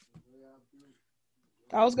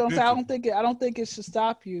 I was gonna say I don't think it should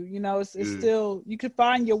stop you. You know, it's still you could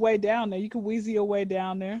find your way down there. You could wheezy your way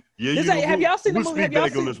down there. Yeah, have y'all seen the movie? Have y'all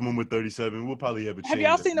seen on this moment 37? We'll probably have a. Have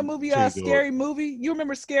y'all seen the movie Scary Movie? You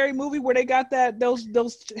remember Scary Movie where they got those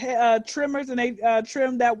trimmers and they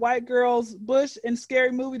trimmed that white girl's bush in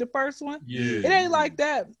Scary Movie, the first one? Yeah. It ain't like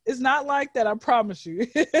that. It's not like that. I promise you.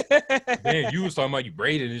 Man, you was talking about you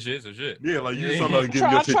braided and shit. So shit. Yeah, like you was talking about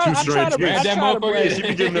giving your shit 2 strands. That motherfucker. She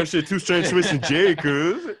be giving that shit 2 strands twist and Jerry,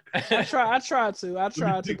 cuz. I try to.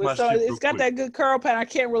 But so it's got that good curl pattern. I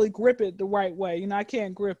can't really grip it the right way. You know, I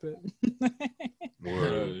can't grip it.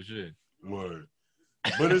 Word. Shit. Word.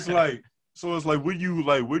 But it's like, so it's like, where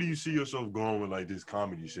do you see yourself going with like this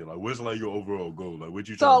comedy shit? Like, what's like your overall goal? Like, what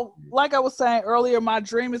you? So, like I was saying earlier, my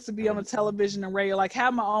dream is to be on the television and radio, like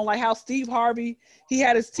have my own, like how Steve Harvey, he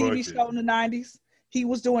had his TV show in the 90s. He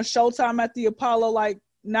was doing Showtime at the Apollo, like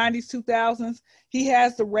 90s, 2000s. He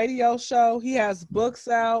has the radio show. He has books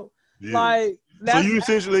out. Yeah. Like, so you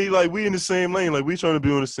essentially like we in the same lane. Like we trying to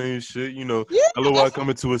be on the same shit. You know, hello, I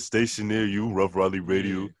coming to a station near you, Rough Raleigh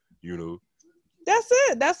Radio. You know, that's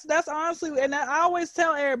it. That's honestly, and I always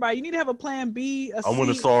tell everybody, you need to have a plan B. I want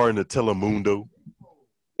to star in the Telemundo.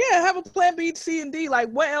 Yeah, have a plan B, C, and D. Like,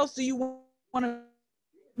 what else do you want to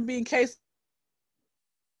be in case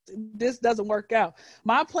this doesn't work out?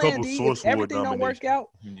 My plan D, if everything don't work out,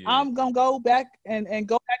 I'm gonna go back and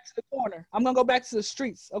go back to the corner. I'm gonna go back to the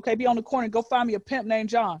streets. Okay, be on the corner. Go find me a pimp named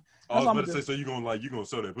John. I was about to say, so you gonna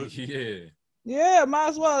sell that pussy? Yeah. Yeah, might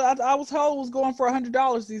as well. I was going for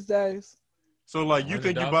 $100 these days. So like, you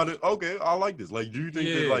think you bought it? Okay, I like this. Like, do you think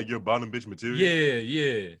that like you're bottom bitch material?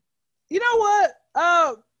 Yeah. You know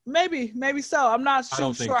what? Maybe so. I'm not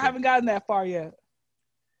sure. So. I haven't gotten that far yet.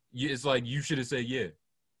 Yeah, it's like you should have said yeah.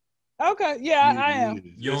 Okay, yeah, I am.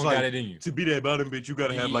 You don't got it in you. To be that bottom bitch, you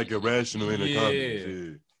gotta have like a rational inner confidence.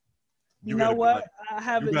 Yeah. You know what? I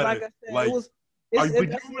haven't. Like I said, it was.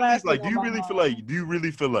 Do you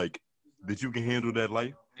really feel like that you can handle that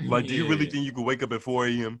life? Like, do you really think you could wake up at 4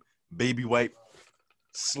 a.m., baby wipe,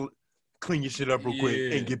 clean your shit up real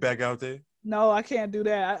quick, and get back out there? No, I can't do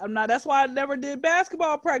that. I'm not. That's why I never did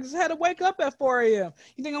basketball practice. I had to wake up at 4 a.m.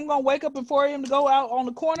 You think I'm gonna wake up at 4 a.m. to go out on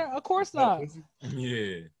the corner? Of course not.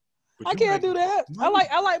 Yeah. I can't do that.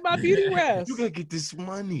 I like my beauty rest. You gotta get this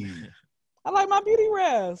money. I like my beauty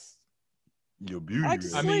rest. Your beauty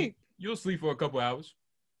rest. I mean, you'll sleep for a couple hours.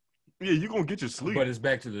 Yeah, you're gonna get your sleep. But it's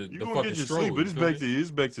back to the fucking stroll. Sleep, but it's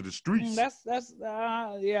back to the streets.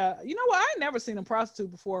 Yeah. You know what? I ain't never seen a prostitute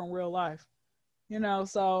before in real life. You know,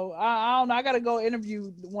 so I don't know. I gotta go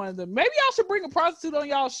interview one of them. Maybe y'all should bring a prostitute on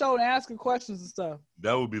y'all show and ask her questions and stuff.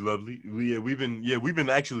 That would be lovely. We've been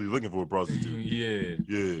actually looking for a prostitute.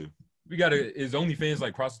 Yeah. We gotta. Is OnlyFans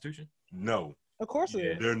like prostitution? No. Of course it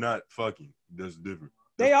is. They're not fucking. That's different.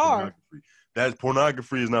 They are.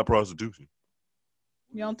 Pornography is not prostitution.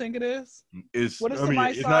 You don't think it is? It's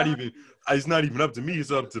not even up to me.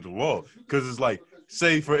 It's up to the law. Because it's like,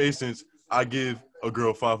 say for instance, I give a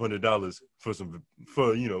girl $500 for some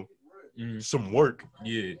work.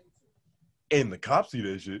 Yeah. And the cops see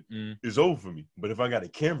that shit. It's over for me. But if I got a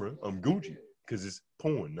camera, I'm Gucci because it's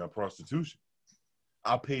porn, not prostitution.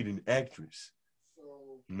 I paid an actress,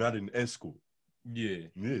 not an escort. Yeah.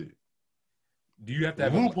 Yeah. Do you have to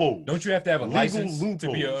have loopholes? Don't you have to have a license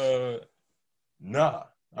to be a? Nah,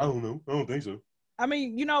 I don't know. I don't think so. I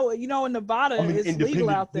mean, you know, in Nevada, it's legal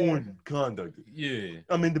out there. Porn conductor. Yeah.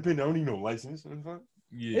 I'm independent. I don't need no license.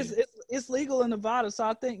 Yeah. It's legal in Nevada, so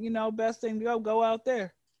I think best thing to go out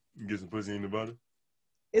there. Get some pussy in Nevada.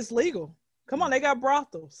 It's legal. Come on, they got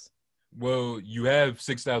brothels. Well, you have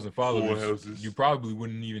 6,000 followers. 4 houses. You probably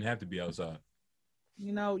wouldn't even have to be outside.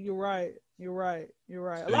 You know, you're right. A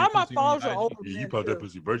lot of my followers are older. Yeah, you pop that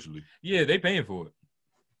pussy virtually. Yeah, they paying for it.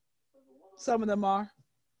 Some of them are.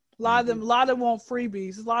 A lot of them want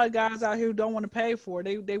freebies. There's a lot of guys out here who don't want to pay for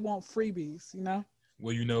it. They want freebies, you know?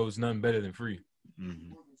 Well, it's nothing better than free.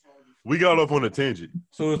 Mm-hmm. We got off on a tangent.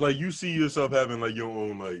 So it's like you see yourself having like your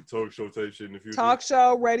own like talk show type shit in the future? Talk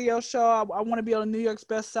show, radio show. I want to be on the New York's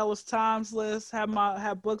bestsellers Times list,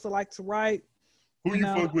 have books I like to write. Who you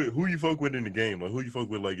fuck with? Who you fuck with in the game? Like who you fuck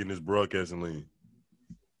with like in this broadcasting lane?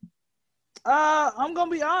 I'm gonna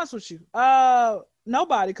be honest with you.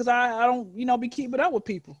 Nobody, because I don't, be keeping up with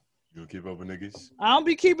people. You don't keep up with niggas? I don't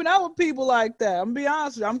be keeping up with people like that. I'm gonna be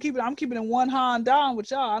honest with you. I'm keeping it one hand down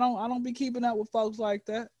with y'all. I don't be keeping up with folks like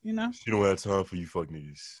that, you know? She don't have time for you fuck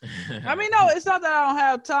niggas. I mean, no, it's not that I don't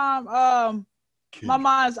have time. My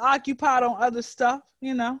mind's occupied on other stuff,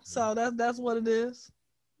 so that's what it is.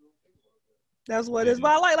 That's what it is.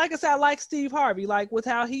 But like I said, I like Steve Harvey, like with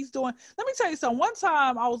how he's doing. Let me tell you something. One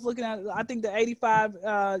time I was looking at, I think the 85,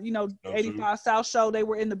 85 South show, they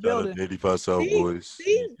were in the building. 85 South boys.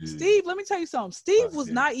 Steve, let me tell you something. Steve was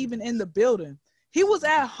not even in the building. He was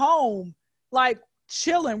at home, like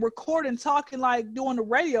chilling, recording, talking, like doing the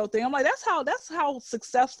radio thing. I'm like, that's how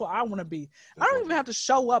successful I want to be. I don't even have to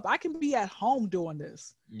show up. I can be at home doing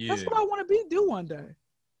this. Yeah. That's what I want to do one day.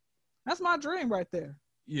 That's my dream right there.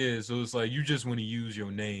 Yeah, so it's like you just want to use your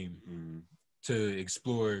name to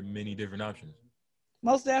explore many different options.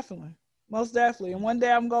 Most definitely. And one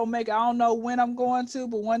day I'm going to make it. I don't know when I'm going to,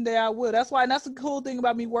 but one day I will. That's the cool thing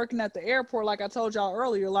about me working at the airport. Like I told y'all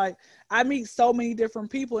earlier, like I meet so many different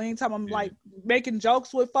people. Anytime I'm like making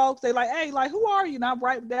jokes with folks, they like, hey, like, who are you? And I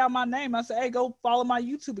write down my name. I say, hey, go follow my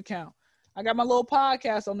YouTube account. I got my little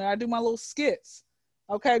podcast on there. I do my little skits.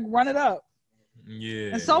 Okay, run it up.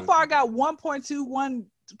 Yeah. And so far I got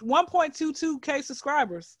 1.22K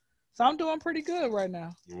subscribers. So I'm doing pretty good right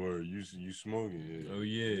now. Word, you smoking? Yeah. Oh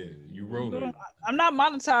yeah, you rolling. I'm not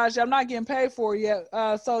monetized yet. I'm not getting paid for it yet.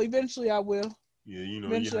 So eventually I will. Yeah,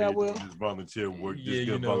 eventually I will. Just volunteer work.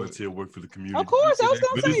 Volunteer work for the community. Of course, I was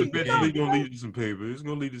gonna say. But it's eventually gonna lead to some paper. It's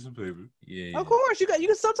gonna lead to some paper. Yeah. Of course,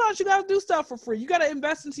 you sometimes you gotta do stuff for free. You gotta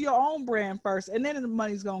invest into your own brand first, and then the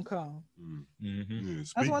money's gonna come. Mm-hmm. Yeah,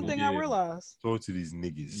 that's one thing I realized. Talk to these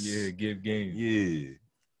niggas. Yeah, give game. Yeah.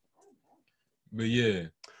 But yeah.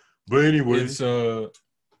 But anyway, it's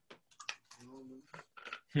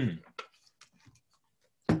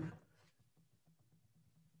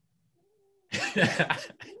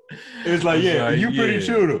it's like, you pretty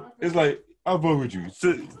chill though. It's like, I fuck with you.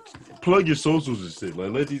 Plug your socials and shit.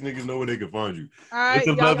 Like, let these niggas know where they can find you. Let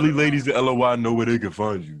the lovely ladies at LOY know where they can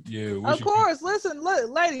find you. Yeah, of course. Listen,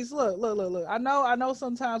 ladies, look. I know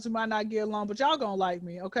sometimes we might not get along, but y'all gonna like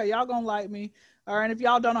me. Okay, y'all gonna like me. All right, and if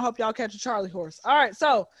y'all don't, I hope y'all catch a Charlie horse. All right,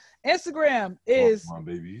 so Instagram is my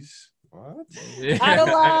babies. What?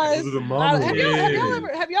 Idolize.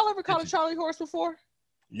 Have y'all ever caught a Charlie horse before?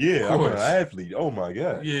 Yeah, I'm an athlete. Oh my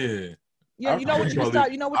god. Yeah. Yeah, you know what you can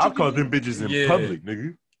start. You know what I've caught them bitches in public,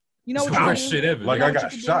 nigga. You know It's what the you worst can shit do? ever. Like You know I what you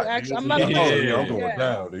got can do? shot. Actually, I'm dude. about to Oh, put yeah, you. I'm going Yeah.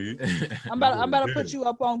 down, dude. I'm about to put you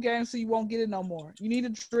up on game so you won't get it no more. You need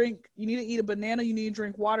to drink. You need to eat a banana. You need to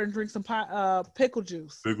drink water and drink some pickle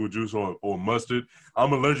juice. Pickle juice or mustard.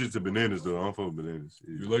 I'm allergic to bananas though. I don't fuck with bananas.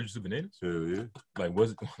 You allergic to bananas? Hell yeah. Like what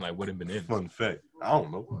in bananas? Fun fact. I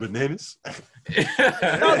don't know. Bananas.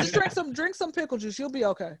 No, just drink some pickle juice. You'll be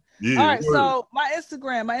okay. Yeah. All right. word. So my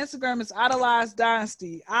Instagram is Idolize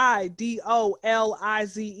Dynasty.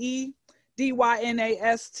 IDOLIZE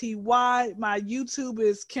DYNASTY. My YouTube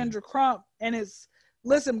is Kyndra Crump, and it's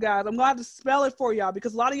listen, guys. I'm gonna have to spell it for y'all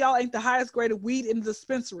because a lot of y'all ain't the highest grade of weed in the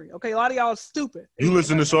dispensary. Okay, a lot of y'all are stupid. You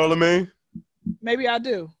listen to Charlamagne? Maybe I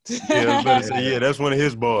do. Yeah, that's one of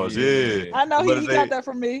his bars. Yeah. I know he got that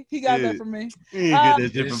from me. He got that from me. He ain't get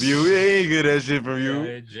that shit from you. He ain't get that shit from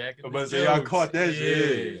you. I'm about to say y'all caught that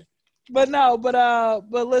shit. But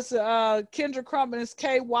listen, Kyndra Crump, and it's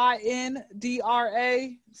KYNDRA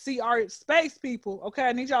space people. Okay,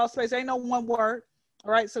 I need y'all space. Ain't no one word.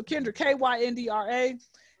 All right, so Kyndra, KYNDRA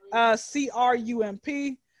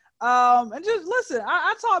CRUMP. And just listen,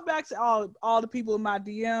 I talk back to all the people in my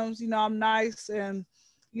DMs. You know, I'm nice, and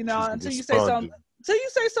you know, until you say something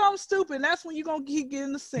stupid, that's when you're gonna keep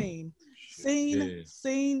getting the scene. But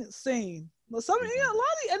some, you know, a lot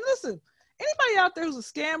of, and listen, anybody out there who's a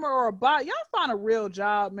scammer or a bot, y'all find a real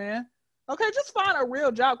job, man. Okay, just find a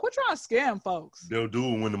real job. Quit trying to scam folks. They'll do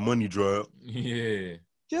it when the money drop. Yeah.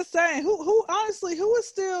 Just saying, who honestly, who is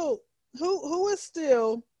still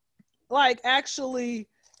like actually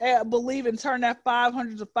believe and turn that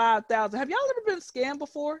 500 to 5,000? Have y'all ever been scammed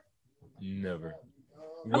before? Never.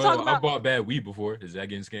 Well, I bought bad weed before. Is that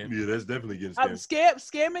getting scammed? Yeah, that's definitely getting scammed.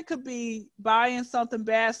 Scamming could be buying something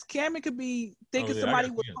bad. Scamming could be thinking somebody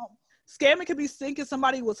was home. Scamming could be thinking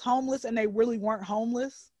somebody was homeless and they really weren't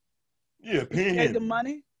homeless. Yeah, panhandle. The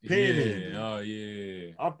money. Panhandle. Yeah. Oh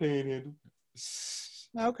yeah. I'm panhandle.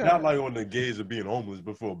 Okay. Not like on the gauge of being homeless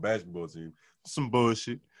before a basketball team. Some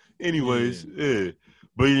bullshit. Anyways, yeah.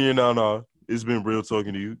 But no. It's been real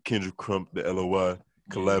talking to you. Kyndra Crump, the LOI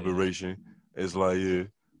collaboration. It's like, yeah,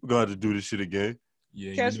 we're gonna have to do this shit again.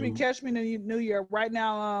 Yeah. Catch me in the new year. Right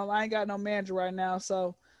now, I ain't got no manager right now,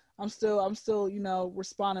 so I'm still, you know,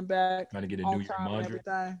 responding back. Trying to get a new year manager.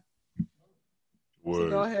 Word. So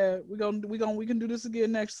go ahead. We can do this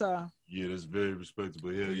again next time. Yeah, that's very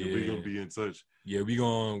respectable. Yeah, we're gonna be in touch. Yeah, we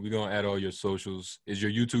gonna add all your socials. Is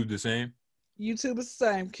your YouTube the same? YouTube is the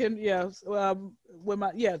same. Definitely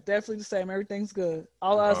the same. Everything's good.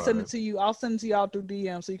 I'll send it to you. I'll send it to y'all through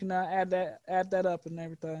DM so you can add that up and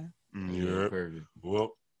everything. Yeah, perfect.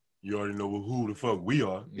 Well, you already know who the fuck we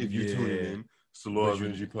are if you tune in. It's the Law of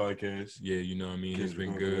Energy podcast. Yeah, you know what I mean. It's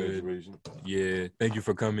been good. Yeah, thank you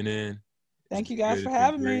for coming in. Thank you guys for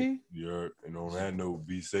having me. Yeah, and on that note,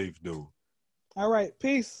 be safe though. All right,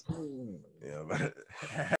 peace. Yeah. You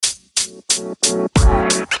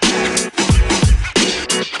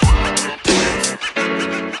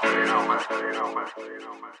know, man.